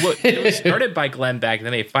they were started by Glenn Beck, and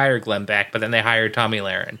then they fired Glenn Beck, but then they hired Tommy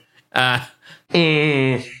Lahren.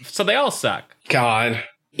 So they all suck. God.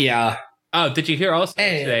 Yeah. Oh, did you hear also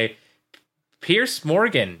today? Piers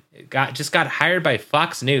Morgan just got hired by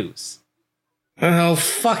Fox News. Oh,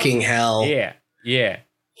 fucking hell. Yeah.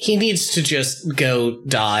 He needs to just go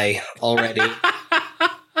die already.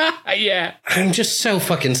 Yeah. I'm just so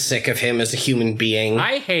fucking sick of him as a human being.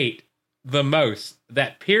 I hate the most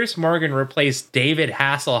that Piers Morgan replaced David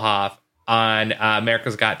Hasselhoff on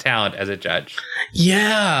America's Got Talent as a judge.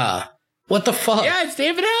 Yeah. What the fuck? Yeah, it's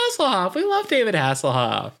David Hasselhoff. We love David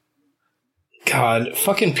Hasselhoff. God,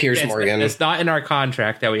 fucking Piers Morgan. It's not in our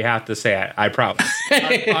contract that we have to say it, I promise. Our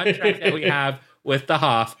contract that we have with the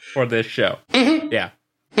Hoff for this show. Mm-hmm. Yeah.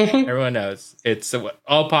 Mm-hmm. Everyone knows. It's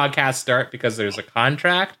all podcasts start because there's a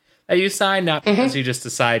contract that you sign, not because you just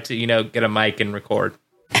decide to, get a mic and record.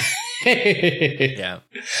 Yeah.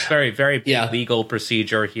 Very, very legal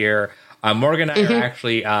procedure here. Morgan and I are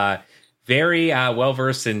actually very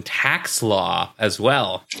well-versed in tax law as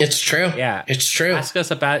well. It's true. Yeah. It's true. Ask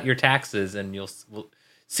us about your taxes and we'll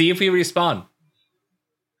see if we respond.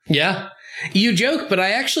 Yeah. You joke, but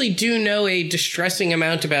I actually do know a distressing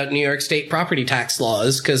amount about New York State property tax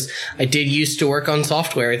laws because I did used to work on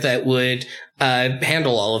software that would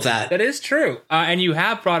handle all of that. That is true. And you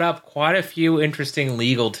have brought up quite a few interesting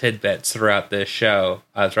legal tidbits throughout this show,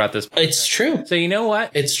 throughout this podcast. It's true. So you know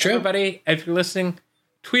what? It's true. Everybody, if you're listening,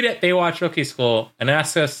 tweet at Baywatch Rookie School and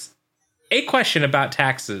ask us a question about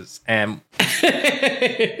taxes. And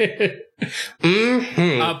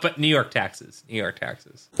but New York taxes.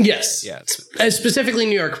 Yes. Yes. Specifically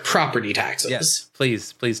New York property taxes. Yes,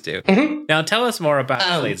 please do. Mm-hmm. Now tell us more about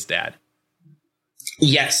Slade's dad.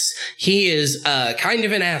 Yes, he is kind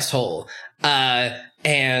of an asshole.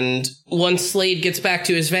 And once Slade gets back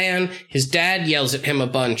to his van, his dad yells at him a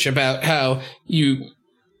bunch about how you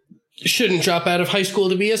shouldn't drop out of high school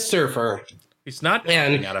to be a surfer. He's not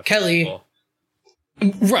dropping out of Kelly, high school.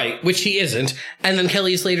 Right, which he isn't. And then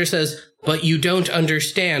Kelly Slater says, but you don't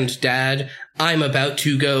understand, Dad. I'm about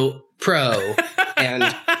to go pro. And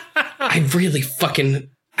I really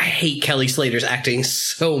I hate Kelly Slater's acting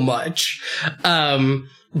so much.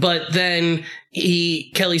 But then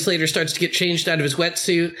Kelly Slater starts to get changed out of his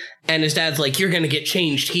wetsuit, and his dad's like, you're gonna get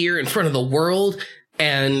changed here in front of the world.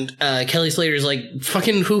 And Kelly Slater's like,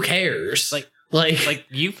 fucking who cares? Like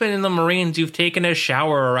you've been in the Marines, you've taken a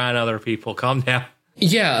shower around other people. Calm down.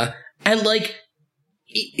 Yeah. And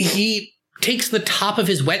he takes the top of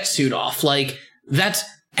his wetsuit off. Like, that's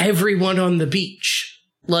everyone on the beach.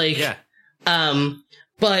 But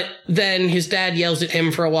then his dad yells at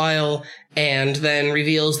him for a while and then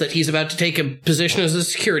reveals that he's about to take a position as a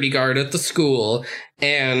security guard at the school.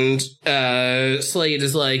 And Slade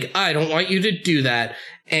is like, I don't want you to do that.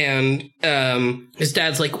 And his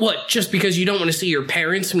dad's like, what? Just because you don't want to see your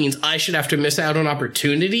parents means I should have to miss out on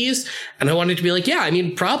opportunities? And I wanted to be like, yeah, I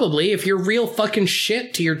mean, probably. If you're real fucking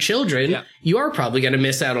shit to your children, you are probably going to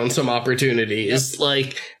miss out on some opportunities.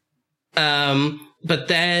 Yep. But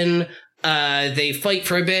then they fight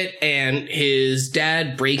for a bit, and his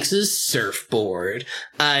dad breaks his surfboard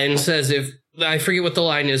and says, I forget what the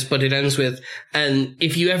line is, but it ends with, and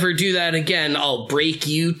if you ever do that again, I'll break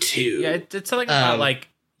you too. Yeah, it's something about,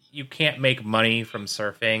 you can't make money from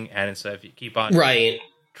surfing, and so if you keep on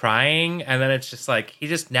trying, and then it's just he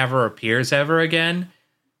just never appears ever again.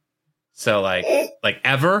 So,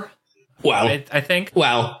 ever. Wow. I think.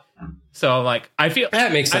 Wow. So, I feel...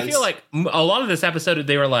 That makes sense. I feel like a lot of this episode,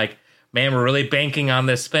 they were like, man, we're really banking on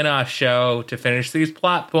this spinoff show to finish these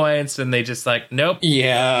plot points. And they just like, nope.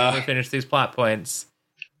 Yeah. We finish these plot points.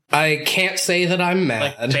 I can't say that I'm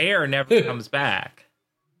mad. Like, Bear never comes back.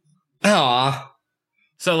 Aw.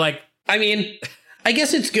 So, like, I mean, I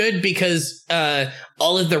guess it's good because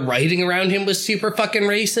all of the writing around him was super fucking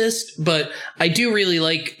racist, but I do really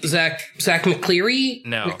like Zach McCleary?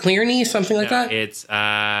 No. McClearney? Something like that? It's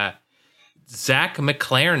Zach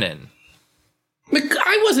McClarnon.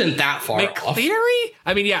 I wasn't that far off. McCleary?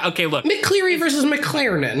 I mean, yeah, okay, look. McCleary versus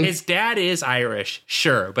McLaren. His dad is Irish,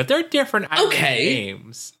 sure, but they're different Irish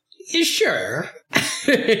names. Sure.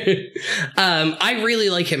 I really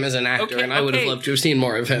like him as an actor, and I would have loved to have seen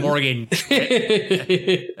more of him. Morgan.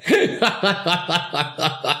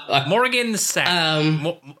 Morgan Sip.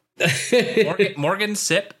 Morgan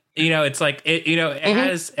Sip. You know, it's like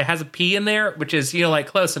it has a P in there, which is like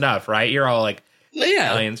close enough, right? You're all like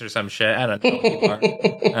Italians or some shit. I don't know what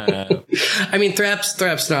you are. I mean,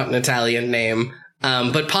 Thrap's not an Italian name,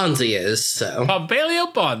 but Ponzi is. So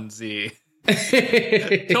Pompelio Ponzi.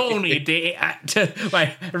 Tony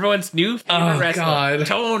everyone's new favorite wrestler. God.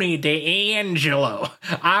 Tony D'Angelo.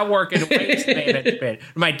 I work in waste management.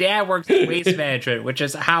 My dad works in waste management, which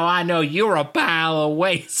is how I know you're a pile of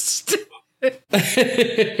waste.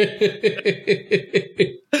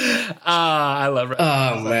 I love it.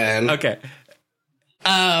 Oh man. Okay.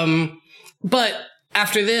 But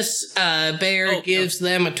after this, Bear gives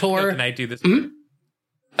them a tour. Can I do this? Mm-hmm.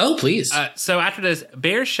 Oh, please. So after this,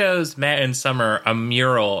 Bear shows Matt and Summer a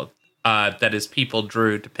mural that his people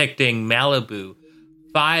drew depicting Malibu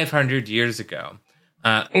 500 years ago.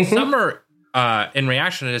 Summer, in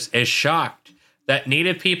reaction to this, is shocked that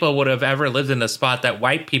Native people would have ever lived in a spot that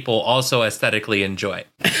white people also aesthetically enjoy.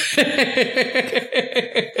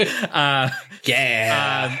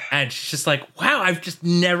 Yeah. And she's just like, wow, I've just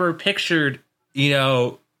never pictured, she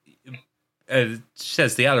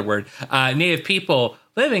says the other word, Native people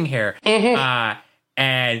living here. Mm-hmm.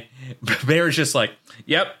 And Bear's just like,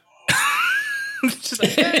 yep. Just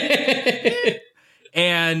like,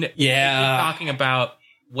 and talking about,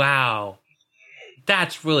 wow,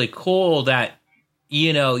 that's really cool that,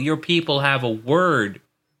 your people have a word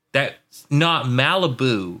that's not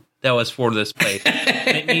Malibu that was for this place.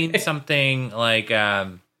 And it means something like,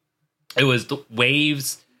 it was the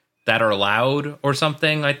waves that are loud or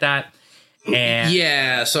something like that. And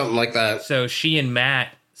yeah, something like that. So she and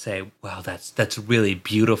Matt say, wow, that's really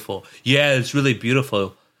beautiful. Yeah, it's really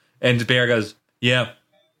beautiful. And Bear goes, yeah.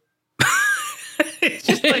 It's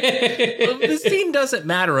just like, the scene doesn't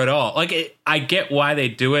matter at all. Like, I get why they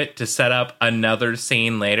do it to set up another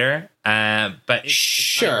scene later, but it's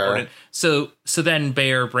sure. So then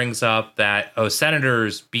Bear brings up that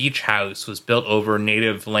Senator's beach house was built over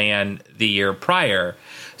native land the year prior.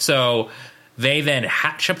 So they then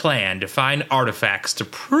hatch a plan to find artifacts to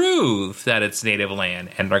prove that it's native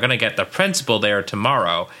land, and they're going to get the principal there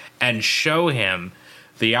tomorrow and show him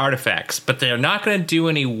the artifacts. But they're not going to do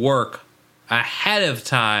any work ahead of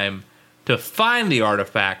time to find the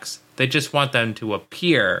artifacts. They just want them to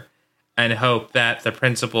appear and hope that the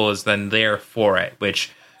principal is then there for it,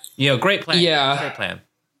 which, great plan. Yeah. Great plan.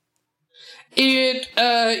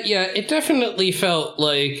 It definitely felt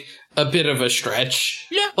like a bit of a stretch.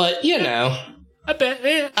 Yeah. But, I bet.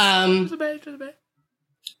 Yeah. Just a bit.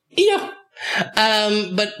 Yeah.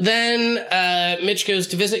 But then Mitch goes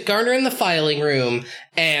to visit Garner in the filing room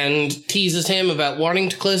and teases him about wanting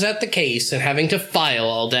to close out the case and having to file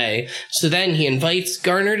all day. So then he invites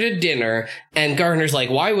Garner to dinner, and Garner's like,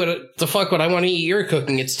 why the fuck would I want to eat your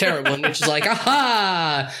cooking? It's terrible. And Mitch is like,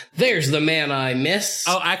 aha, there's the man I miss.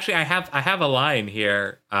 Oh, actually, I have a line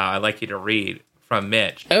here I'd like you to read from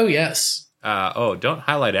Mitch. Oh, yes. Don't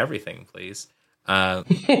highlight everything, please. Here's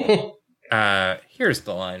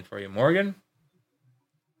the line for you, Morgan.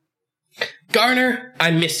 Garner,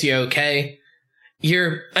 I miss you, okay?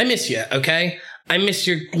 I miss you, okay? I miss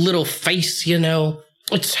your little face,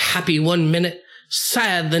 It's happy one minute,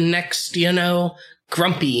 sad the next,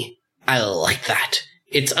 Grumpy. I like that.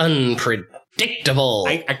 It's unpredictable.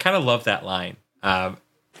 I kind of love that line.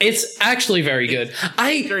 It's actually very good.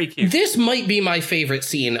 Very cute. This might be my favorite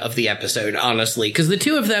scene of the episode, honestly, because the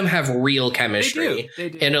two of them have real chemistry. They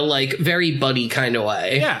do. In a, very buddy kind of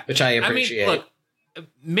way. Yeah. Which I appreciate. I mean, look,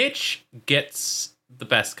 Mitch gets the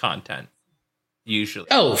best content, usually.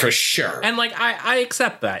 Oh, for sure. And, I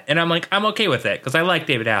accept that. And I'm okay with it, because I like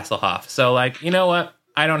David Hasselhoff. So, you know what?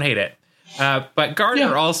 I don't hate it. But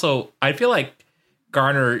Garner also, I feel like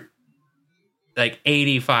Garner,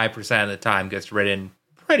 85% of the time gets written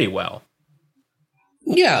pretty well.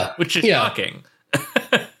 Yeah. Which is shocking.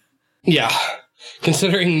 Yeah.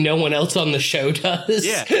 considering no one else on the show does.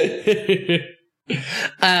 Yeah.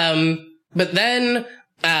 But then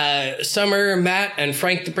Summer, Matt, and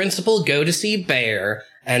Frank the principal go to see Bear,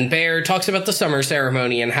 and Bear talks about the summer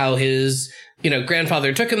ceremony and how his,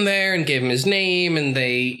 grandfather took him there and gave him his name, and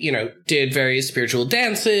they, did various spiritual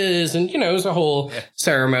dances, and, it was a whole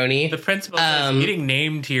ceremony. The principal says getting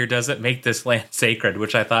named here doesn't make this land sacred,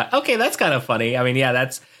 which I thought, okay, that's kind of funny. I mean, yeah,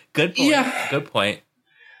 that's good point. Yeah. Good point.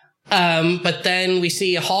 But then we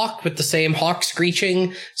see a hawk with the same hawk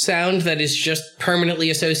screeching sound that is just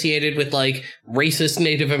permanently associated with, like, racist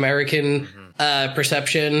Native American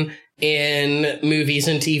perception in movies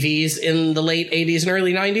and TVs in the late 80s and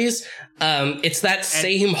early 90s. It's that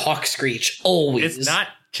same hawk screech, always. It's not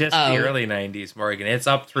just the early 90s, Morgan. It's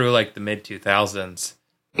up through, like, the mid-2000s.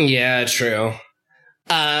 Yeah, true.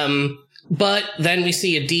 But then we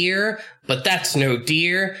see a deer, but that's no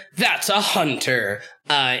deer. That's a hunter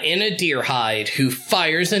in a deer hide who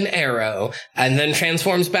fires an arrow and then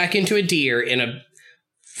transforms back into a deer in a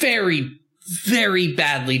very, very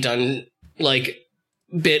badly done, like,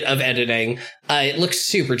 bit of editing. It looks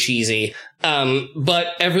super cheesy. But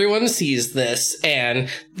everyone sees this, and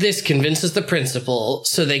this convinces the principal,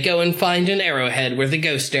 so they go and find an arrowhead where the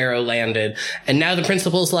ghost arrow landed. And now the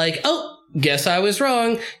principal's like, oh, guess I was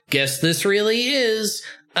wrong. Guess this really is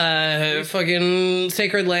fucking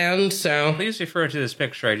sacred land, so... Please refer to this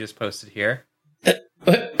picture I just posted here.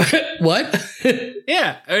 What?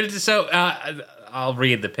 Yeah, so I'll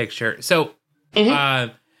read the picture. So,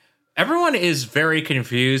 everyone is very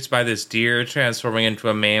confused by this deer transforming into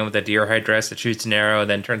a man with a deer hide dress that shoots an arrow and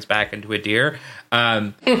then turns back into a deer.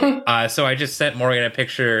 So I just sent Morgan a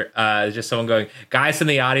picture, just someone going, guys in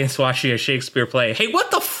the audience watching a Shakespeare play. Hey, what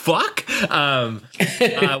the fuck?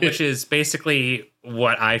 Which is basically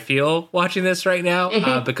what I feel watching this right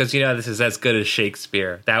now, because, this is as good as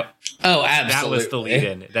Shakespeare. Oh, absolutely. That was the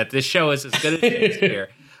lead-in, that this show is as good as Shakespeare.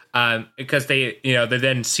 Because they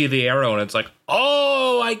then see the arrow and it's like,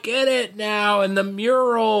 oh, I get it now. And the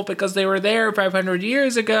mural, because they were there 500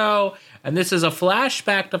 years ago. And this is a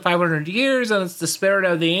flashback to 500 years. And it's the spirit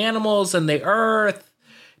of the animals and the earth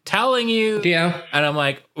telling you. Yeah. And I'm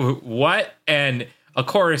like, what? And of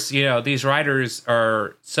course, these writers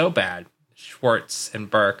are so bad, Schwartz and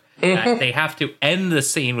Burke, that they have to end the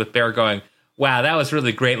scene with Bear going, wow, that was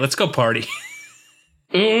really great. Let's go party.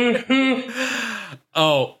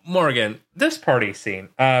 Oh, Morgan, this party scene.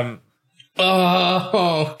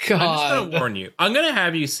 Oh, God. I'm just going to warn you. I'm going to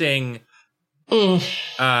have you sing 2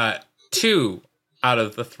 out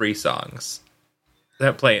of the 3 songs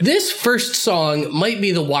that play. This first song might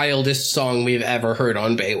be the wildest song we've ever heard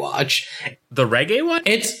on Baywatch. The reggae one?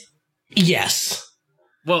 Yes.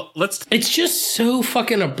 Well, it's just so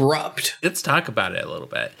fucking abrupt. Let's talk about it a little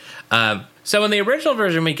bit. So in the original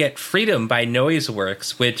version, we get Freedom by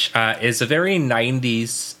Noiseworks, which is a very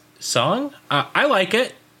 90s song. I like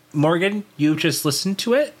it. Morgan, you just listened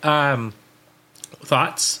to it.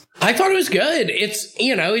 Thoughts? I thought it was good. It's,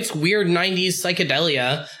 it's weird 90s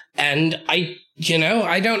psychedelia, and I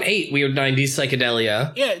don't hate weird 90s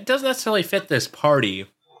psychedelia. Yeah, it doesn't necessarily fit this party,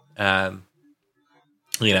 but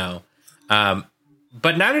neither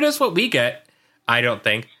does what we get, I don't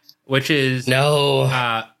think, which is...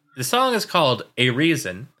 No. The song is called A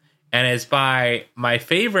Reason, and is by my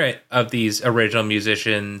favorite of these original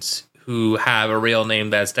musicians who have a real name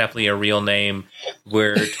that's definitely a real name.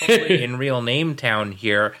 We're totally in real name town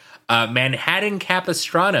here. Manhattan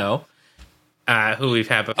Capistrano, who we've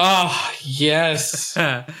had before. Oh, yes.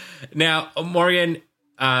 Now, Morgan,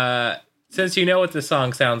 since you know what the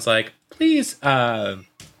song sounds like, please start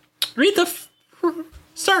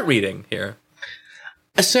reading here.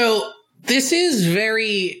 So... this is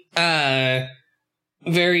very,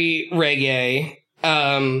 very reggae.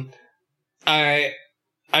 I'm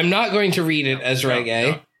not going to read it as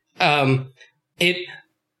reggae. No.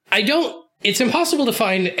 It's impossible to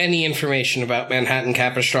find any information about Manhattan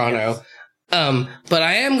Capistrano. Yes. But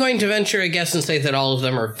I am going to venture a guess and say that all of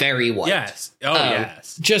them are very white. Yes. Oh,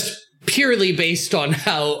 yes. Just purely based on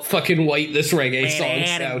how fucking white this reggae song sounded.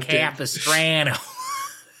 Manhattan Capistrano.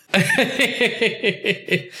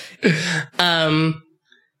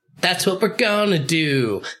 That's what we're gonna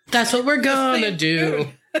do. That's what we're gonna do.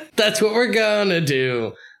 That's what we're gonna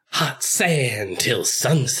do. Hot sand till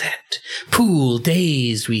sunset. Pool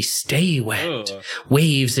days we stay wet. Ugh.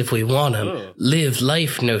 Waves if we want 'em. Ugh. Live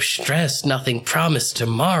life, no stress, nothing promised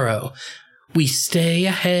tomorrow. We stay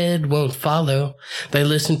ahead, won't follow. They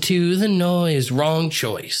listen to the noise, wrong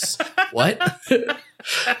choice. What?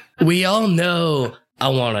 We all know I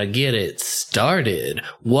want to get it started.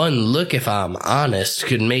 One look, if I'm honest,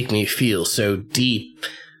 could make me feel so deep.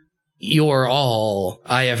 You're all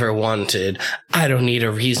I ever wanted. I don't need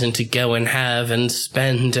a reason to go and have and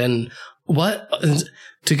spend and what?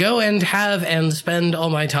 To go and have and spend all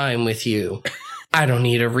my time with you. I don't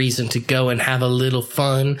need a reason to go and have a little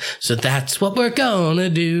fun, so that's what we're gonna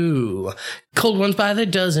do. Cold ones by the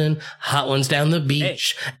dozen, hot ones down the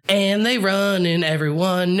beach, and they run and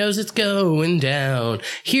everyone knows it's going down.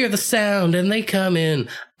 Hear the sound and they come in,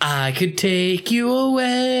 I could take you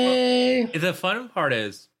away. Well, the fun part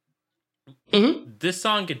is, this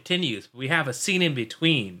song continues. We have a scene in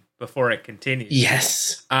between before it continues.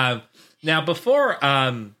 Yes. Now, before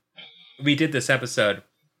we did this episode,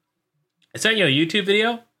 I sent you a YouTube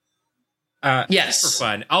video. Yes, for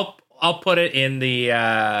fun. I'll put it in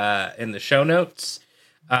the show notes.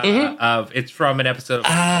 Of it's from an episode of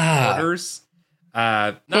Hoarders.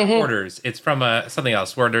 Not Hoarders. It's from something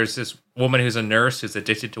else where there's this woman who's a nurse who's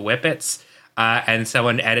addicted to whippets, and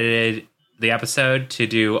someone edited the episode to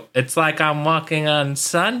do. It's like I'm walking on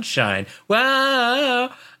sunshine.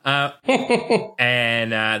 Wow.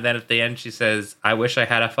 And then at the end she says, I wish I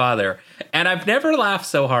had a father. And I've never laughed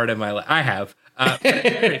so hard in my life. I have. But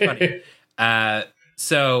it's pretty funny.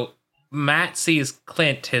 So Matt sees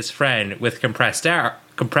Clint, his friend, with compressed air.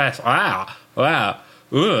 Wow.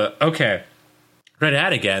 Ooh, okay. Try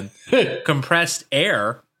that again. Compressed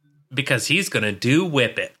air, because he's going to do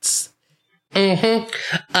whippets.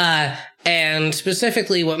 And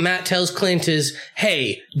specifically what Matt tells Clint is,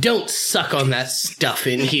 hey, don't suck on that stuff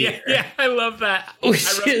in here. Yeah, I love that. Which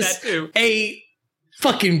I wrote is that too. A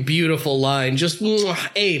fucking beautiful line. Just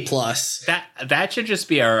A+. That should just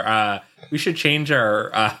be our, we should change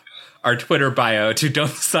our Twitter bio to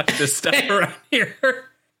don't suck this stuff around here.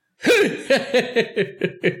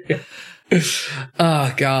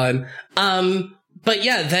 Oh, God. But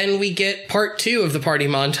yeah, then we get part 2 of the party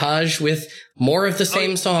montage with more of the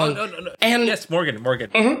same song. No. And yes, Morgan.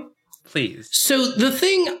 Please. So the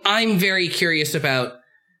thing I'm very curious about,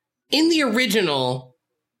 in the original,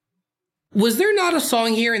 was there not a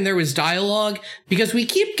song here and there was dialogue? Because we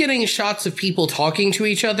keep getting shots of people talking to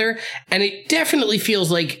each other, and it definitely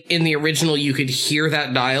feels like in the original you could hear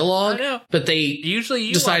that dialogue, I know. but they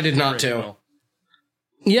Usually decided not to.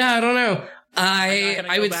 Yeah, I don't know.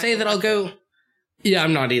 I would say that I'll go... Yeah,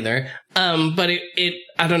 I'm not either. But it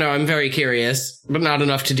I don't know, I'm very curious, but not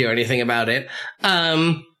enough to do anything about it.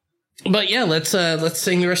 But yeah, let's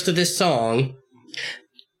sing the rest of this song.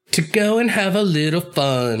 To go and have a little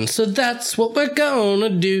fun, so that's what we're gonna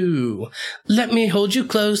do. Let me hold you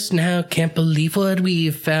close now, can't believe what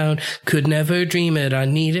we've found. Could never dream it, I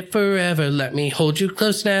need it forever. Let me hold you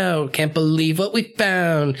close now, can't believe what we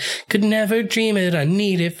found. Could never dream it, I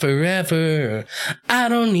need it forever. I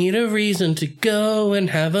don't need a reason to go and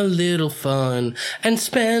have a little fun and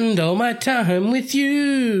spend all my time with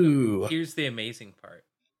you. Here's the amazing part,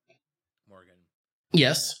 Morgan.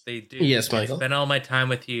 Yes. They do. Yes, Michael. Spend all my time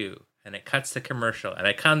with you. And it cuts to commercial. And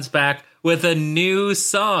it comes back with a new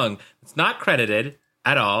song. It's not credited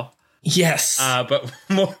at all. Yes. But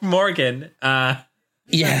Morgan,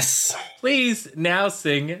 yes. Please now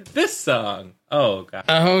sing this song. Oh, God.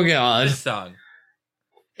 Oh, God. This song.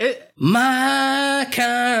 My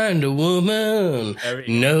kind of woman,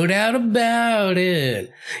 no doubt about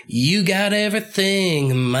it. You got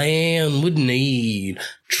everything a man would need.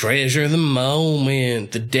 Treasure the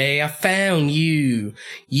moment, the day I found you.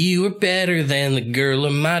 You were better than the girl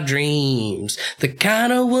of my dreams. The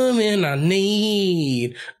kind of woman I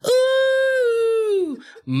need. Ooh,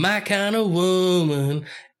 my kind of woman.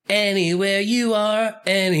 Anywhere you are,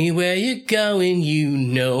 anywhere you're going, you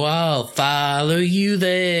know I'll follow you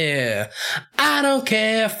there. I don't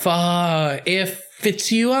care far if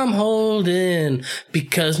it's you I'm holding,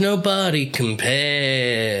 because nobody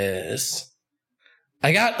compares.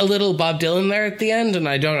 I got a little Bob Dylan there at the end, and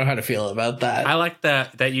I don't know how to feel about that. I like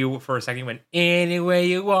that you, for a second, went, anyway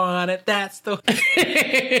you want it, that's the...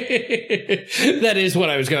 That is what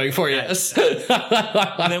I was going for, yes.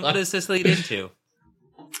 And then what does this lead into?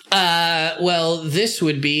 Well, this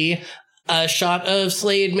would be a shot of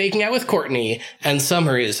Slade making out with Courtney, and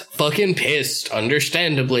Summer is fucking pissed,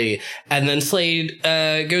 understandably. And then Slade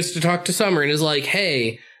goes to talk to Summer and is like,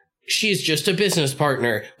 hey, she's just a business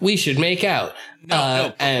partner. We should make out.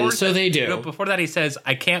 And so they do. No, before that, he says,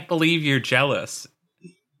 I can't believe you're jealous.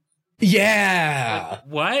 Yeah. Like,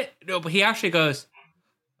 what? No, but he actually goes,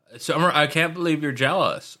 Summer, I can't believe you're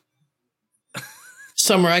jealous.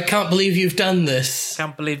 Summer, I can't believe you've done this.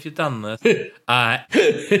 Can't believe you've done this.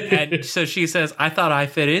 And so she says, I thought I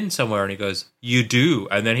fit in somewhere. And he goes, you do.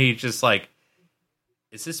 And then he just like,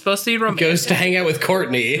 is this supposed to be romantic? Goes to hang out with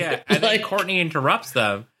Courtney. Yeah. And then Courtney interrupts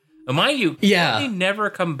them. And mind you, Courtney never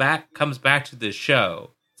comes back to this show.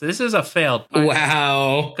 So this is a failed pilot.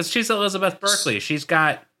 Wow. Because she's Elizabeth Berkley. She's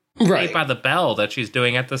got Saved by the Bell that she's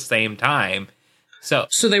doing at the same time. So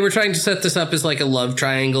they were trying to set this up as like a love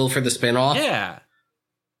triangle for the spinoff? Yeah.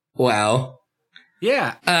 Wow.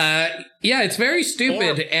 Yeah. Yeah, it's very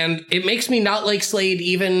stupid, and it makes me not like Slade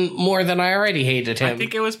even more than I already hated him. I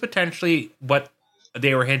think it was potentially what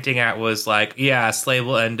they were hinting at was like, yeah, Slade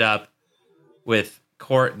will end up with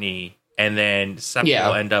Courtney, and then Summer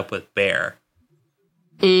will end up with Bear.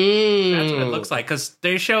 That's what it looks like, because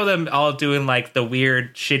they show them all doing like the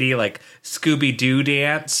weird, shitty, like Scooby-Doo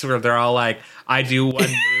dance, where they're all like, I do one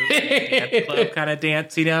move, dance club kind of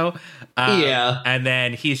dance, you know? Yeah. And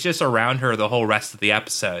then he's just around her the whole rest of the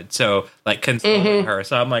episode, so like consoling her.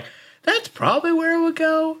 So I'm like, that's probably where it would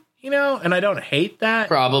go, you know? And I don't hate that.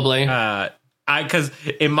 Probably. Because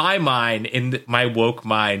in my mind, in my woke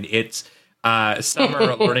mind, it's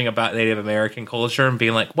Summer learning about Native American culture and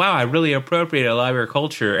being like, wow, I really appropriate a lot of your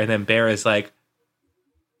culture. And then Bear is like,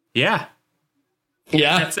 yeah.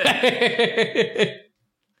 That's it.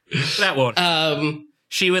 That won't.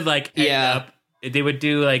 She would like end up, they would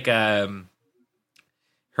do like her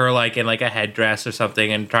like in like a headdress or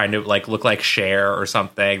something and trying to like look like Cher or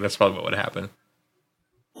something. That's probably what would happen.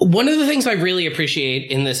 One of the things I really appreciate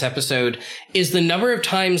in this episode is the number of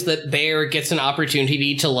times that Bear gets an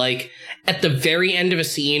opportunity to, like, at the very end of a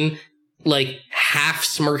scene, like, half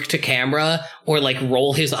smirk to camera or, like,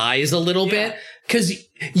 roll his eyes a little bit. Because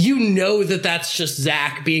you know that that's just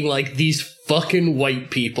Zach being like, these fucking white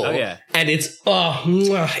people. Oh, yeah. And it's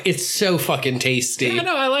so fucking tasty. Yeah,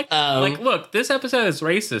 no, I like, look, this episode is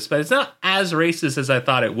racist, but it's not as racist as I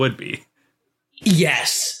thought it would be.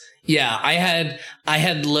 Yes. Yeah, I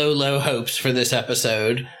had low hopes for this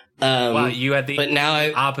episode. Wow, you had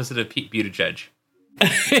the opposite of Pete Buttigieg.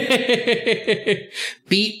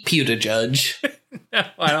 Beat Buttigieg. No,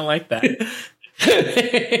 I don't like that.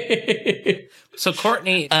 So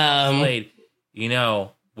Courtney played, you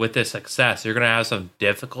know, with this success, you're going to have some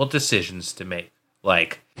difficult decisions to make.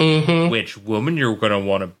 Like, which woman you're going to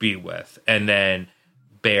want to be with. And then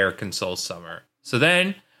Bear consoles Summer. So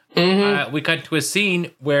then we cut to a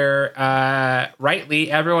scene where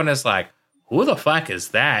rightly everyone is like, who the fuck is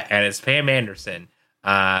that? And it's Pam Anderson.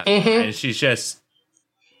 And she's just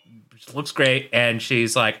looks great. And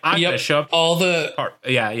she's like, I'm going to show up. All the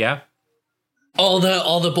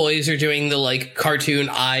boys are doing the like cartoon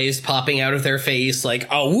eyes popping out of their face, like,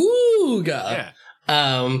 awooga.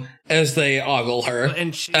 As they ogle her.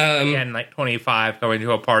 And she, again, like 25, going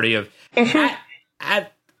to a party of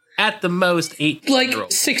at the most 18,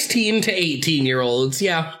 like 16 to 18-year-olds.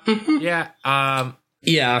 Yeah.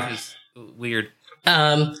 Yeah. It's weird.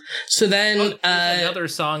 So then another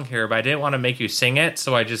song here, but I didn't want to make you sing it,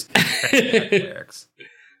 so I just lyrics.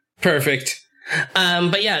 Perfect.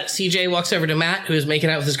 But yeah, CJ walks over to Matt, who is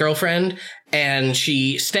making out with his girlfriend, and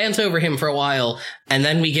she stands over him for a while, and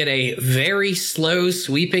then we get a very slow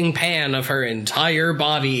sweeping pan of her entire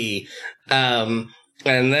body.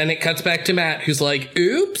 And then it cuts back to Matt, who's like,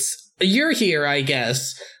 oops, you're here, I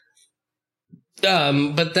guess.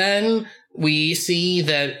 But then we see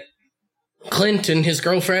that Clint and his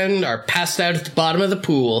girlfriend are passed out at the bottom of the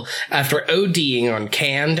pool after ODing on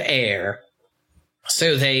canned air.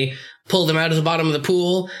 So they pull them out of the bottom of the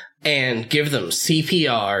pool and give them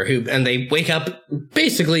CPR, and they wake up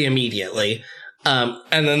basically immediately. And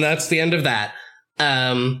then that's the end of that.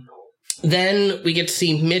 Then we get to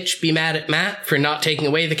see Mitch be mad at Matt for not taking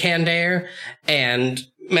away the canned air, and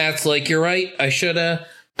Matt's like, you're right, I shoulda.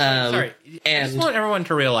 Sorry, I just want everyone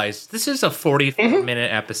to realize this is a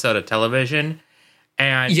 44-minute episode of television,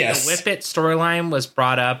 and the Whippet storyline was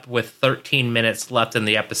brought up with 13 minutes left in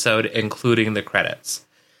the episode, including the credits.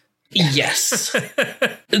 Yes.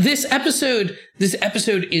 This episode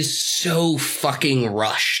is so fucking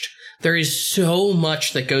rushed. There is so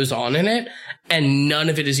much that goes on in it, and none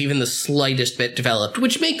of it is even the slightest bit developed,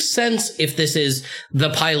 which makes sense if this is the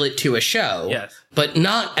pilot to a show. Yes. But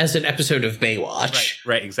not as an episode of Baywatch.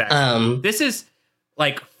 Right, exactly. This is,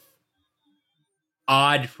 like,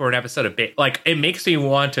 odd for an episode of Baywatch. Like, it makes me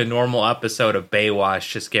want a normal episode of Baywatch,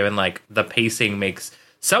 just given, like, the pacing makes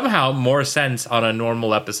somehow more sense on a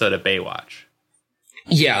normal episode of Baywatch.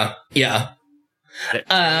 Yeah.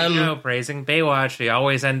 Praising Baywatch, we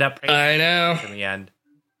always end up praising in the end.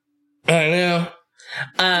 I know.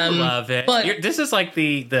 Love it. But this is like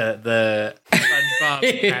the SpongeBob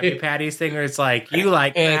Krabby Patties thing, where it's like, you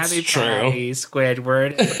like Krabby Patties,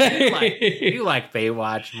 Squidward. You like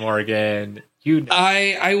Baywatch, Morgan. You know.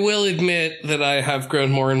 I will admit that I have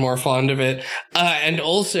grown more and more fond of it. And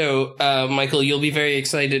also, Michael, you'll be very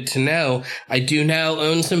excited to know I do now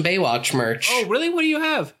own some Baywatch merch. Oh, really? What do you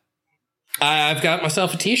have? I've got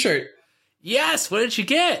myself a t-shirt. Yes. What did you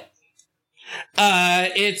get?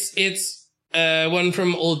 It's one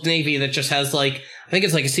from Old Navy that just has like, I think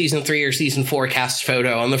it's like a season 3 or season 4 cast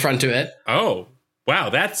photo on the front of it. Oh, wow.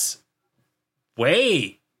 That's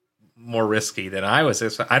way more risky than I was.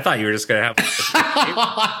 I thought you were just going to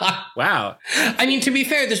have. Wow. I mean, to be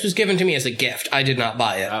fair, this was given to me as a gift. I did not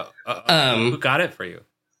buy it. Who got it for you?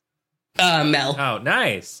 Mel. Oh,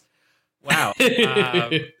 nice. Wow.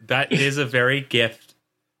 That is a very gift.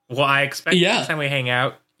 Well, I expect next time we hang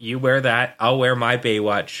out, you wear that. I'll wear my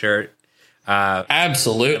Baywatch shirt.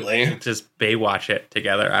 Absolutely. Just Baywatch it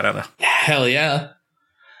together. I don't know. Hell yeah.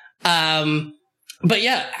 But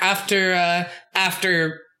yeah,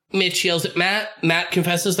 after Mitch yells at Matt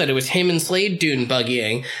confesses that it was him and Slade dune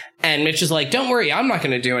buggying, and Mitch is like, don't worry, I'm not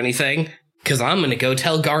going to do anything, because I'm going to go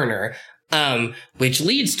tell Garner. Which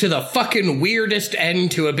leads to the fucking weirdest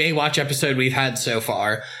end to a Baywatch episode we've had so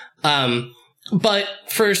far. But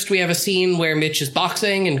first we have a scene where Mitch is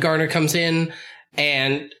boxing and Garner comes in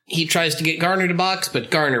and he tries to get Garner to box,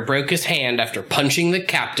 but Garner broke his hand after punching the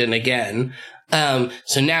captain again.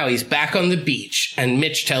 So now he's back on the beach and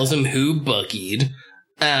Mitch tells him who buggied.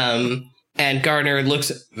 And Garner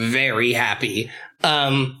looks very happy.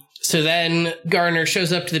 So then Garner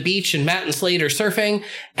shows up to the beach and Matt and Slade are surfing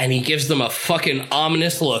and he gives them a fucking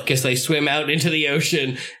ominous look as they swim out into the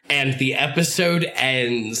ocean and the episode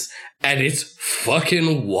ends and it's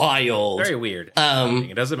fucking wild. Very weird.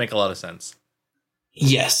 It doesn't make a lot of sense.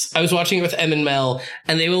 Yes. I was watching it with Em and Mel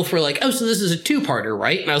and they both were like, oh, so this is a 2-parter,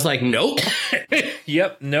 right? And I was like, nope.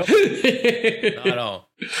 Yep. Nope. Not at all.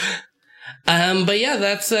 But yeah,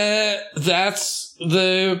 that's the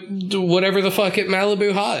whatever the fuck at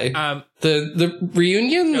Malibu High. The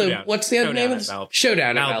reunion. What's the other name of this?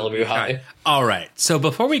 Showdown at Malibu High. All right. So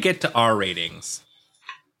before we get to our ratings,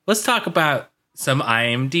 let's talk about some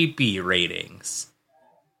IMDb ratings.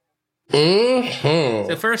 Mm-hmm.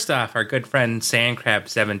 So first off, our good friend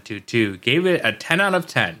Sandcrab722 gave it a 10 out of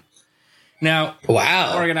 10. Now,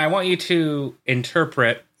 wow, Morgan, I want you to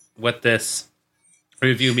interpret what this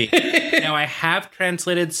review means. Now, I have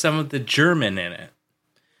translated some of the German in it.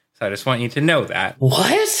 So I just want you to know that.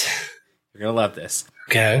 What? You're going to love this.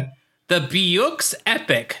 Okay. The Buyuk's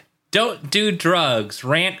epic Don't Do Drugs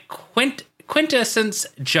rant quintessence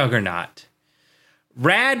juggernaut.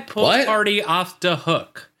 Rad pull party off the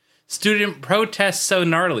hook. Student protest so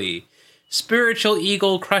gnarly. Spiritual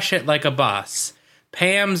eagle crush it like a boss.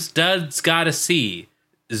 Pam's duds gotta see.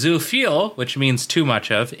 Zu viel, which means too much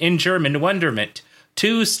of, in German wonderment.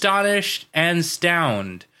 Too astonished and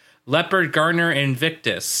stound. Leopard Garner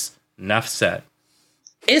Invictus. Nuff said.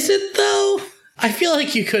 Is it though? I feel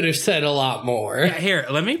like you could have said a lot more. Yeah, here,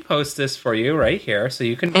 let me post this for you right here so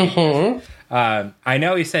you can. I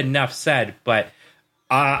know he said nuff said, but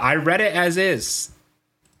I read it as is.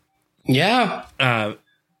 Yeah.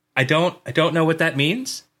 I don't know what that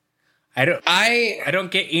means. I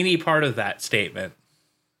don't get any part of that statement.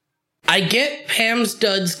 I get Pam's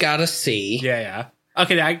duds gotta see. Yeah.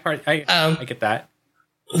 Okay, I get that.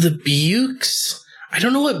 The Bukes? I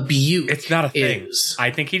don't know what Buke It's not a thing. is.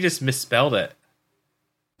 I think he just misspelled it.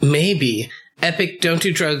 Maybe. Epic don't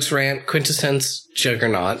do drugs rant, quintessence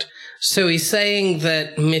juggernaut. So he's saying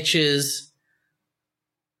that Mitch's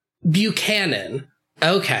Buchanan.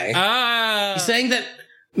 Okay. He's saying that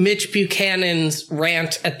Mitch Buchanan's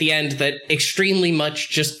rant at the end that extremely much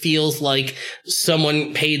just feels like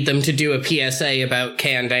someone paid them to do a PSA about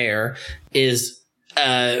canned air is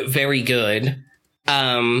very good.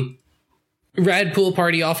 Rad pool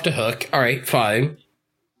party off to hook. All right, fine.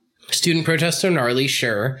 Student protest so gnarly,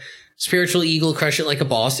 sure. Spiritual eagle crush it like a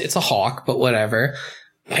boss. It's a hawk, but whatever.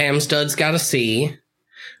 Pam's duds gotta see.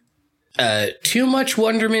 Too much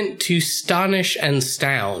wonderment to astonish and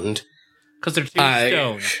stound. Because they're too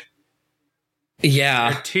stoned.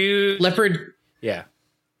 Yeah. They're too... Leopard... Yeah.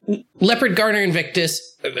 Leopard Garner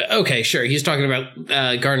Invictus. Okay, sure. He's talking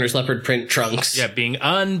about Garner's leopard print trunks. Yeah, being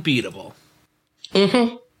unbeatable.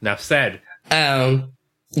 Mm-hmm. Enough said.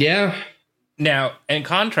 Yeah. Now, in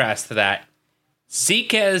contrast to that,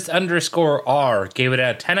 Zkez_R gave it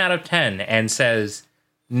a 10 out of 10 and says,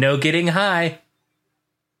 no getting high.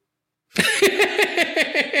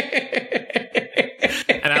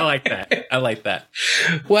 And I like that.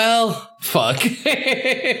 Well, fuck. Shit.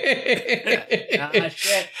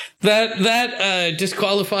 That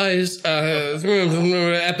disqualifies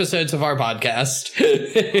episodes of our podcast.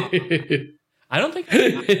 I don't think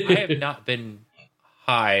I have not been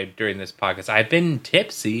high during this podcast. I've been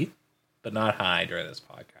tipsy, but not high during this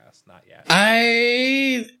podcast. Not yet.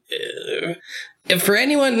 For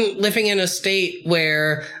anyone living in a state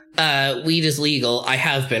where weed is legal, I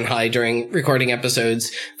have been high during recording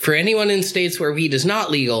episodes. For anyone in states where weed is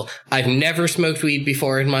not legal, I've never smoked weed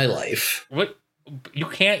before in my life. What? You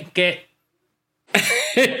can't get...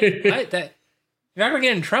 What? That... You're not going to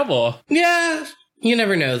get in trouble. Yeah, you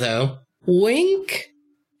never know, though. Wink?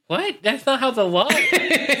 What? That's not how the law...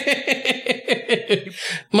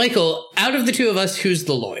 Michael, out of the two of us, who's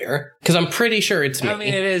the lawyer? Because I'm pretty sure it's me. I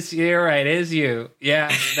mean, it is. You're right. It is you. Yeah.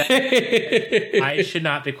 I should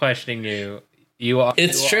not be questioning you. You are.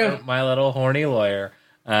 It's true. My little horny lawyer.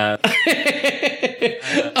 Oh,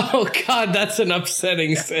 God, that's an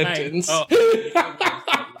upsetting sentence.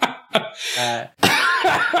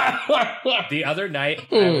 The other night,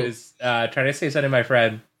 I was trying to say something to my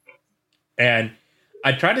friend, and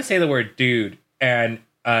I tried to say the word dude, and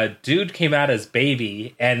dude came out as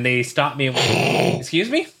baby, and they stopped me and went, excuse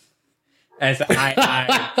me? And so I'm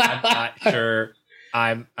not sure.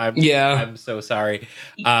 I'm so sorry.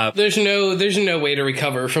 There's no way to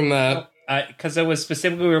recover from that. Because it was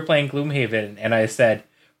specifically, we were playing Gloomhaven, and I said,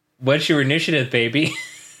 what's your initiative, baby?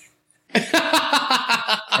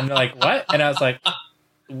 And they're like, what? And I was like,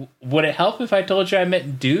 would it help if I told you I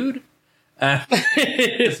meant dude?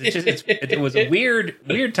 It was a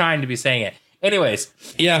weird time to be saying it. Anyways.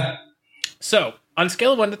 Yeah. So, on a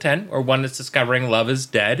scale of 1 to 10, where 1 is discovering love is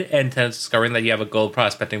dead, and 10 is discovering that you have a gold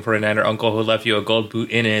prospecting for an aunt or uncle who left you a gold boot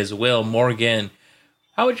in his will, Morgan,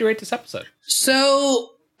 how would you rate this episode?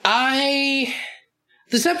 So,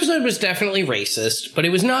 this episode was definitely racist, but it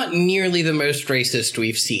was not nearly the most racist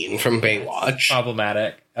we've seen from Baywatch.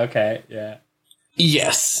 Problematic. Okay, yeah.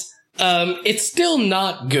 Yes. It's still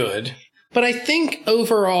not good, but I think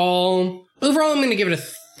overall I'm going to give it a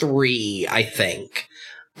 3, I think.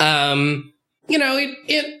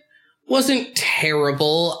 It wasn't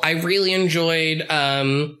terrible. I really enjoyed,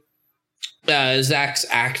 Zach's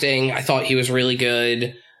acting. I thought he was really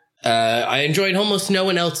good. I enjoyed almost no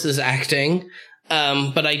one else's acting.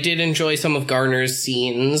 But I did enjoy some of Garner's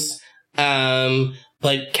scenes.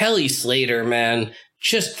 But Kelly Slater, man,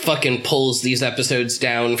 just fucking pulls these episodes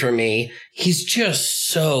down for me. He's just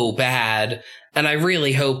so bad. And I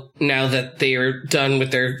really hope now that they're done with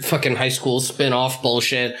their fucking high school spin-off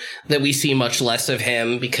bullshit that we see much less of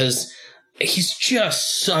him, because he's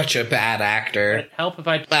just such a bad actor. Would it help if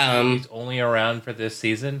I told you he's only around for this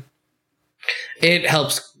season? It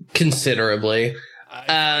helps considerably.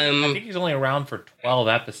 I think he's only around for 12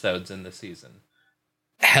 episodes in the season.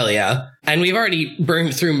 Hell yeah. And we've already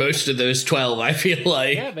burned through most of those 12, I feel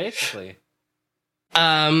like. Yeah, basically.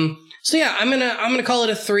 So yeah, I'm gonna call it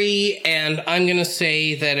a 3, and I'm gonna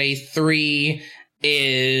say that a 3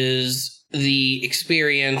 is the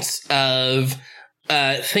experience of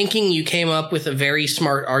thinking you came up with a very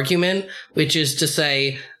smart argument, which is to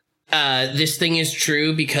say, this thing is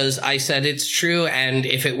true because I said it's true, and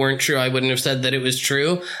if it weren't true, I wouldn't have said that it was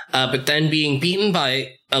true. But then being beaten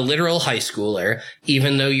by a literal high schooler,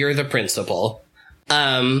 even though you're the principal,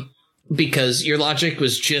 because your logic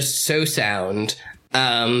was just so sound.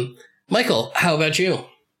 Michael, how about you?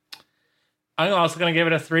 I'm also going to give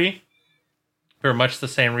it a 3 for much the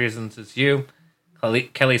same reasons as you.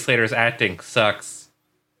 Kelly Slater's acting sucks.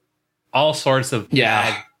 All sorts of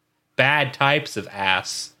bad types of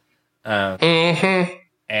ass. And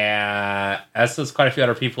as does quite a few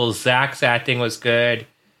other people. Zach's acting was good.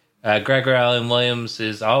 Gregor Allen Williams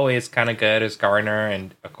is always kind of good as Garner,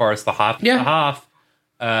 and of course the Hoff.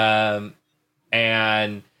 And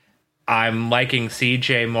I'm liking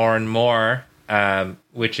CJ more and more,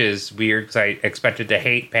 which is weird because I expected to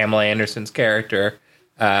hate Pamela Anderson's character.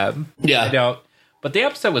 I don't. But the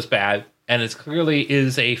episode was bad, and it clearly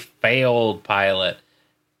is a failed pilot.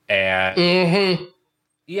 And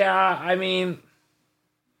yeah, I mean,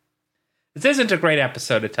 this isn't a great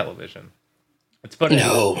episode of television. Let's put it.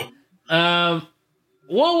 No.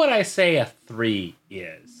 What would I say a 3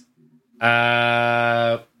 is?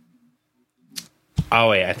 Oh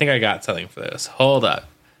wait, I think I got something for this. Hold up.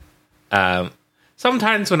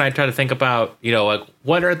 Sometimes when I try to think about, like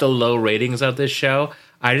what are the low ratings of this show,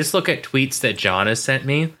 I just look at tweets that John has sent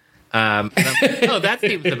me. And I'm like, oh, that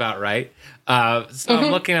seems about right. So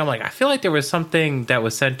I'm looking, I'm like, I feel like there was something that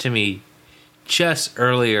was sent to me just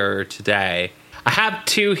earlier today. I have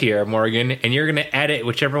 2 here, Morgan, and you're going to edit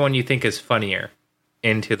whichever one you think is funnier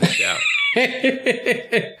into the show.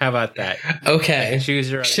 How about that? Okay.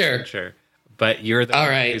 Choose your own adventure, but you're the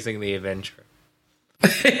one choosing the adventure.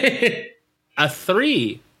 A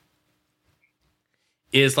 3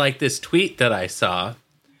 is like this tweet that I saw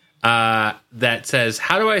that says,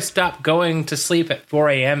 how do I stop going to sleep at 4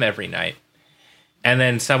 a.m. every night? And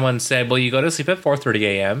then someone said, well, you go to sleep at 4:30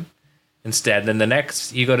 a.m., instead. Then the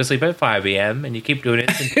next, you go to sleep at 5 a.m. and you keep doing it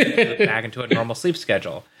until you get back into a normal sleep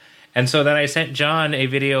schedule. And so then I sent John a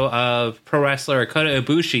video of pro wrestler Kota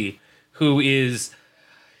Ibushi,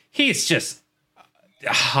 he's just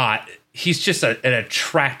hot. He's just an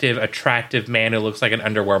attractive man who looks like an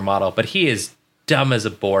underwear model, but he is dumb as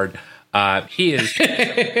a board. He is just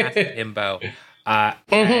a massive himbo.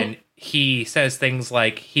 And he says things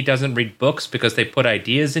like he doesn't read books because they put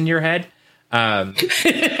ideas in your head. He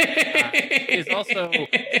is also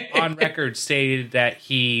on record stated that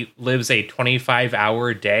he lives a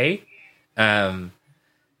 25-hour day.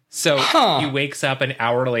 So he wakes up an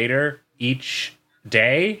hour later each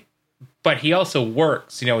day, but he also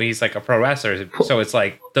works. He's like a pro wrestler. So it's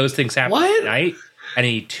like those things happen at night, and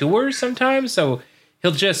he tours sometimes. So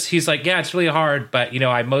he's like, yeah, it's really hard, but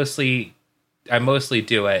I mostly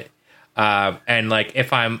do it. And like,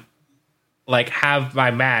 if I'm like have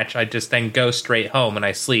my match, I just then go straight home and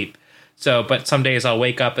I sleep. So, but some days I'll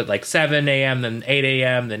wake up at like 7 a.m., then 8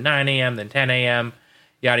 a.m., then 9 a.m., then 10 a.m.,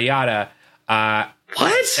 yada, yada.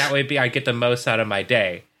 What? That way I get the most out of my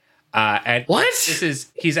day. And what?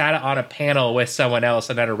 He's on a panel with someone else,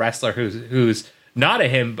 another wrestler who's not a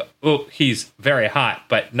him, but he's very hot,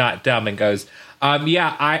 but not dumb, and goes, I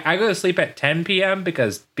go to sleep at 10 p.m.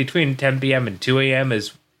 because between 10 p.m. and 2 a.m.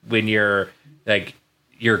 is when your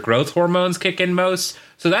growth hormones kick in most.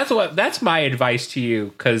 So that's my advice to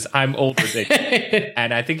you, because I'm older than you,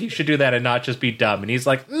 and I think you should do that and not just be dumb. And he's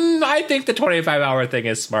like, I think the 25-hour thing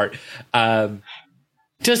is smart.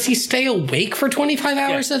 Does he stay awake for 25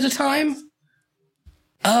 hours at a time?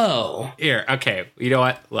 Oh. Here, okay. You know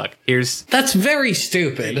what? Look, That's very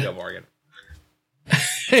stupid. Here you go, Morgan.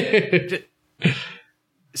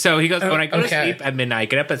 So he goes, when I go to sleep at midnight, I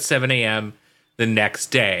get up at 7 a.m. the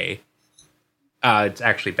next day. It's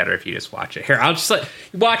actually better if you just watch it. Here, I'll just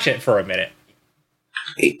watch it for a minute.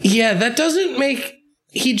 Yeah, that doesn't make...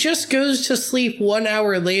 He just goes to sleep 1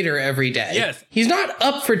 hour later every day. Yes. He's not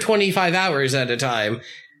up for 25 hours at a time.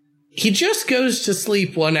 He just goes to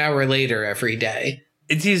sleep 1 hour later every day.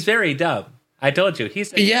 He's very dumb. I told you.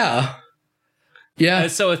 Yeah. Yeah.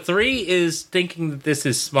 So a 3 is thinking that this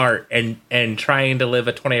is smart and trying to live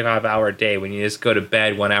a 25-hour day when you just go to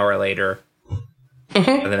bed 1 hour later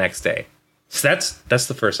the next day. So that's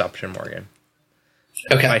the first option, Morgan.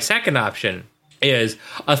 Okay. My second option is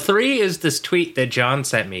a 3 is this tweet that John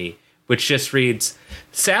sent me, which just reads,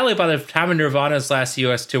 sadly, by the time of Nirvana's last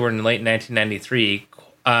U.S. tour in late 1993,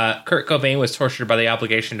 Kurt Cobain was tortured by the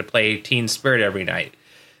obligation to play Teen Spirit every night.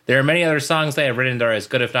 There are many other songs they have written that are as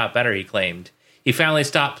good, if not better, he claimed. He finally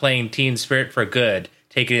stopped playing Teen Spirit for good,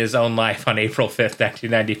 taking his own life on April 5th,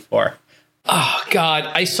 1994. Oh, God,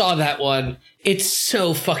 I saw that one. It's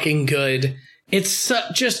so fucking good. It's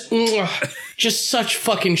just such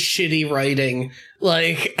fucking shitty writing.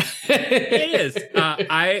 Like, it is.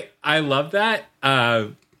 I love that.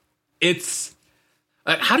 It's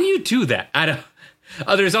how do you do that? I don't.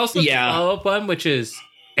 There's also the follow-up one, which is,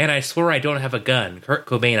 and I swear I don't have a gun. Kurt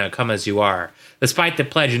Cobain, I'll come as you are. Despite the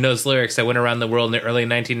pledge in those lyrics that went around the world in the early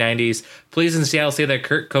 1990s, police in Seattle say that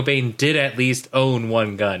Kurt Cobain did at least own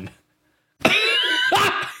one gun.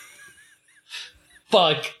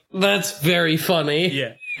 Fuck. That's very funny.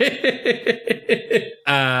 Yeah.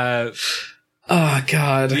 Oh,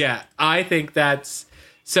 God. Yeah, I think that's...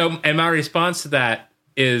 So, and my response to that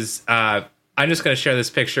is, I'm just going to share this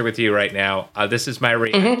picture with you right now. This is my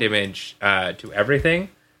react image to everything.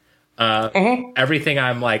 Everything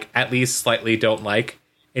I'm like, at least slightly don't like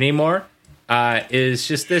anymore, is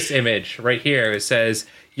just this image right here. It says,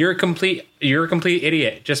 you're a complete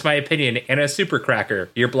idiot. Just my opinion. And a super cracker.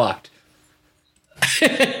 You're blocked.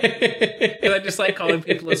 I just like calling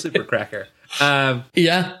people a super cracker.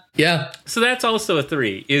 Yeah. So that's also a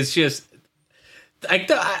 3. Is just like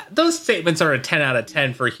those statements are a 10 out of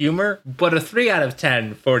 10 for humor, but a 3 out of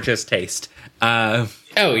 10 for just taste. Oh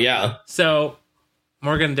yeah. So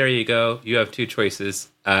Morgan, there you go. You have 2 choices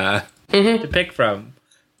to pick from.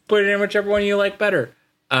 Put it in whichever one you like better.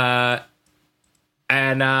 And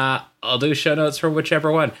I'll do show notes for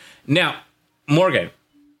whichever one. Now, Morgan,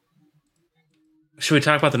 should we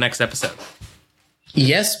talk about the next episode?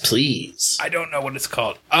 Yes, please. I don't know what it's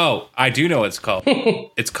called. Oh, I do know what it's called.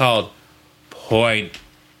 It's called Point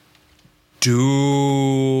Doom.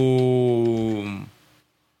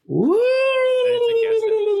 Woo!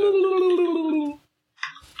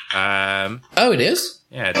 Oh, it is?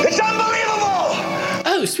 Yeah. It's unbelievable!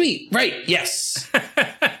 Oh, sweet. Right. Yes.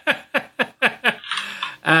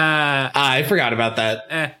 I forgot about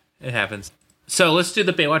that. It happens. So let's do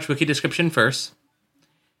the Baywatch wiki description first.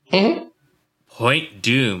 Point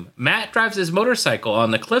Doom. Matt drives his motorcycle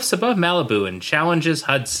on the cliffs above Malibu and challenges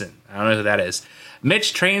Hudson. I don't know who that is.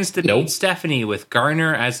 Mitch trains to beat Stephanie with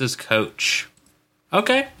Garner as his coach.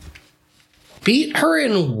 Okay. Beat her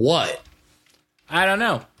in what? I don't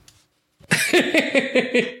know.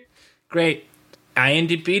 Great.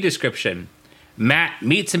 IMDb description. Matt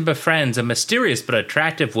meets and befriends a mysterious but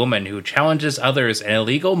attractive woman who challenges others in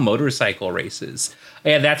illegal motorcycle races.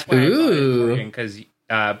 Yeah, that's why I brought in Morgan, because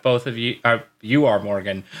both of you are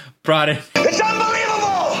Morgan, brought in. It's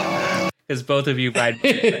unbelievable! Because both of you ride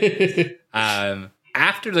motorcycles.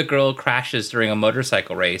 After the girl crashes during a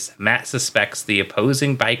motorcycle race, Matt suspects the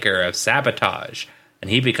opposing biker of sabotage, and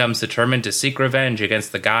he becomes determined to seek revenge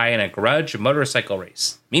against the guy in a grudge motorcycle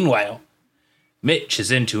race. Meanwhile, Mitch is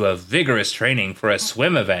into a vigorous training for a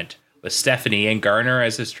swim event with Stephanie and Garner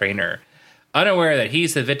as his trainer, unaware that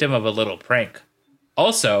he's the victim of a little prank.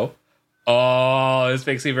 Also, this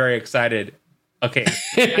makes me very excited. Okay,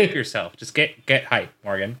 hype yourself. Just get hype,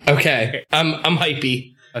 Morgan. Okay. I'm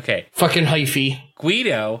hypey. Okay. Fucking hypey.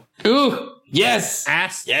 Guido. Ooh, yes.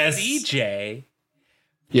 Asks CJ.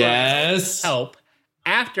 Yes. Help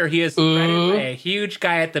after he is threatened by a huge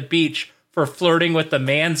guy at the beach for flirting with the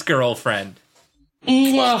man's girlfriend.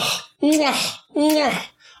 Fucking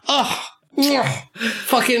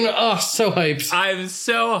so hyped. I'm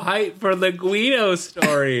so hyped for the Guido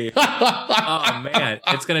story. Oh man,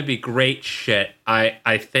 it's gonna be great shit.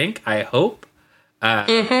 I think, I hope.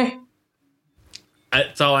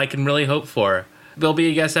 That's all I can really hope for. There'll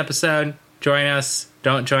be a guest episode. Join us.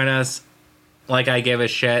 Don't join us. Like I give a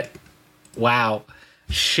shit. Wow.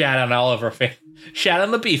 Shout on all of our shout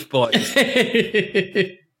on the Beef Boys.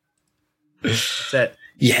 That's it.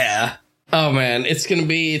 Yeah. Oh man, it's gonna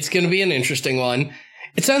be an interesting one.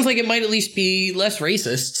 It sounds like it might at least be less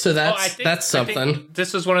racist, so that's something. I think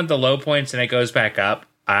this was one of the low points, and it goes back up.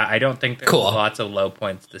 I don't think there's lots of low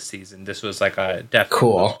points this season. This was like a definite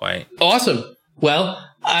low point. Awesome. Well,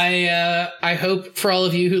 I hope for all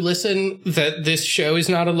of you who listen that this show is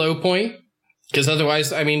not a low point, because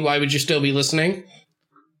otherwise, I mean, why would you still be listening?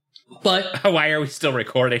 But why are we still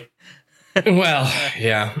recording? Well,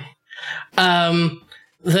 yeah.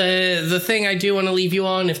 The thing I do want to leave you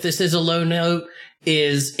on, if this is a low note,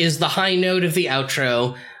 is the high note of the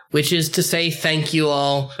outro, which is to say thank you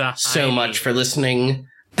all so much for listening.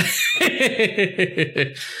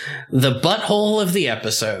 The butthole of the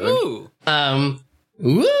episode. Ooh.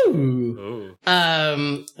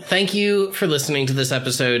 Thank you for listening to this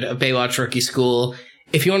episode of Baywatch Rookie School.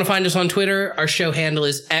 If you want to find us on Twitter, our show handle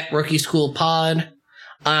is @RookieSchoolPod.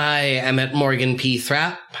 I am at Morgan P.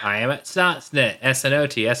 Thrap. I am at Snotsnit,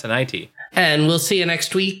 SNOTSNIT. And we'll see you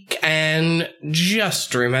next week. And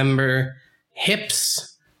just remember,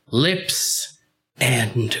 hips, lips,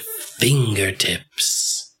 and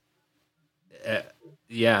fingertips.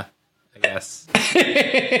 Yeah, I guess.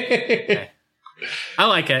 Okay. I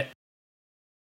like it.